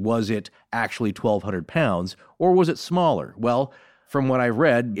 meters? Was it actually 1,200 pounds, or was it smaller? Well, from what I've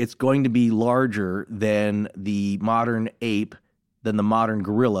read, it's going to be larger than the modern ape, than the modern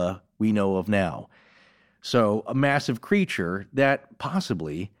gorilla we know of now. So a massive creature that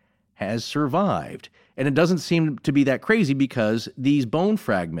possibly has survived. And it doesn't seem to be that crazy because these bone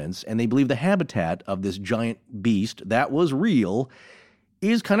fragments, and they believe the habitat of this giant beast that was real,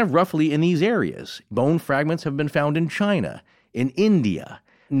 is kind of roughly in these areas. Bone fragments have been found in China, in India,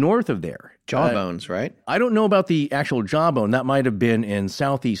 north of there. Jawbones, right? I don't know about the actual jawbone. That might have been in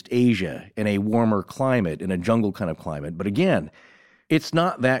Southeast Asia in a warmer climate, in a jungle kind of climate. But again, it's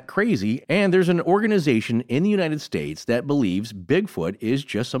not that crazy. And there's an organization in the United States that believes Bigfoot is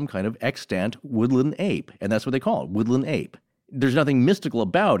just some kind of extant woodland ape. And that's what they call it, woodland ape. There's nothing mystical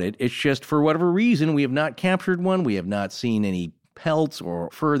about it. It's just for whatever reason, we have not captured one. We have not seen any pelts or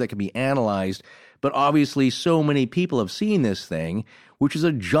fur that can be analyzed. But obviously, so many people have seen this thing, which is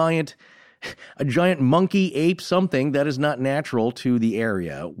a giant monkey ape, something that is not natural to the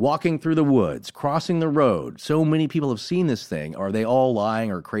area, walking through the woods, crossing the road. So many people have seen this thing. Are they all lying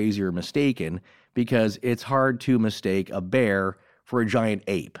or crazy or mistaken? Because it's hard to mistake a bear for a giant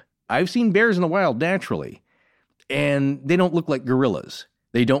ape. I've seen bears in the wild naturally, and they don't look like gorillas.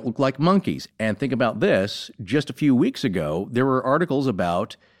 They don't look like monkeys. And think about this. Just a few weeks ago, there were articles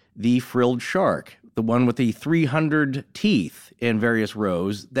about the frilled shark, the one with the 300 teeth in various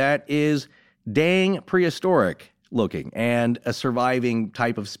rows, that is dang prehistoric looking and a surviving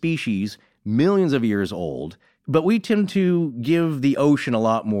type of species, millions of years old. But we tend to give the ocean a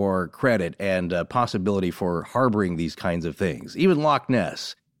lot more credit and possibility for harboring these kinds of things. Even Loch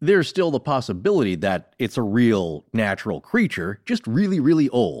Ness, there's still the possibility that it's a real natural creature, just really, really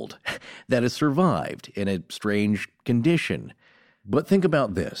old, that has survived in a strange condition. But think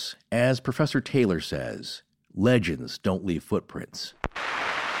about this. As Professor Taylor says, legends don't leave footprints.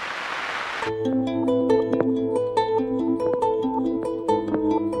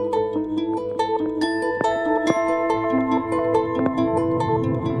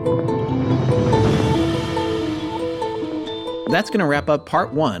 That's going to wrap up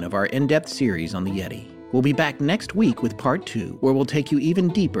part 1 of our in-depth series on the Yeti. We'll be back next week with part 2, where we'll take you even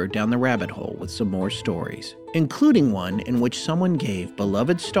deeper down the rabbit hole with some more stories, including one in which someone gave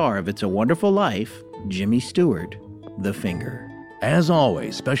beloved star of It's a Wonderful Life, Jimmy Stewart, the finger. As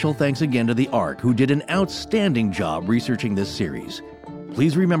always, special thanks again to the ARC, who did an outstanding job researching this series.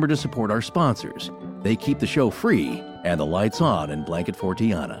 Please remember to support our sponsors. They keep the show free and the lights on in Blanket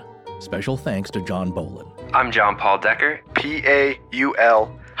Fortiana. Special thanks to John Bolin. I'm John Paul Decker.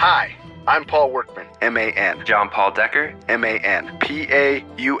 P-A-U-L. Hi, I'm Paul Workman. M-A-N. John Paul Decker. M-A-N.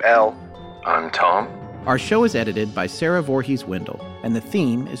 P-A-U-L. I'm Tom. Our show is edited by Sarah Voorhees-Windle, and the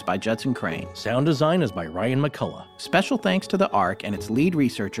theme is by Judson Crane. Sound design is by Ryan McCullough. Special thanks to the ARC and its lead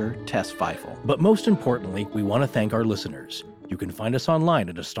researcher, Tess Feifel. But most importantly, we want to thank our listeners. You can find us online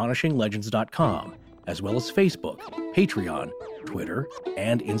at astonishinglegends.com, as well as Facebook, Patreon, Twitter,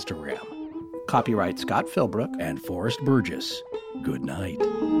 and Instagram. Copyright Scott Philbrook and Forrest Burgess. Good night.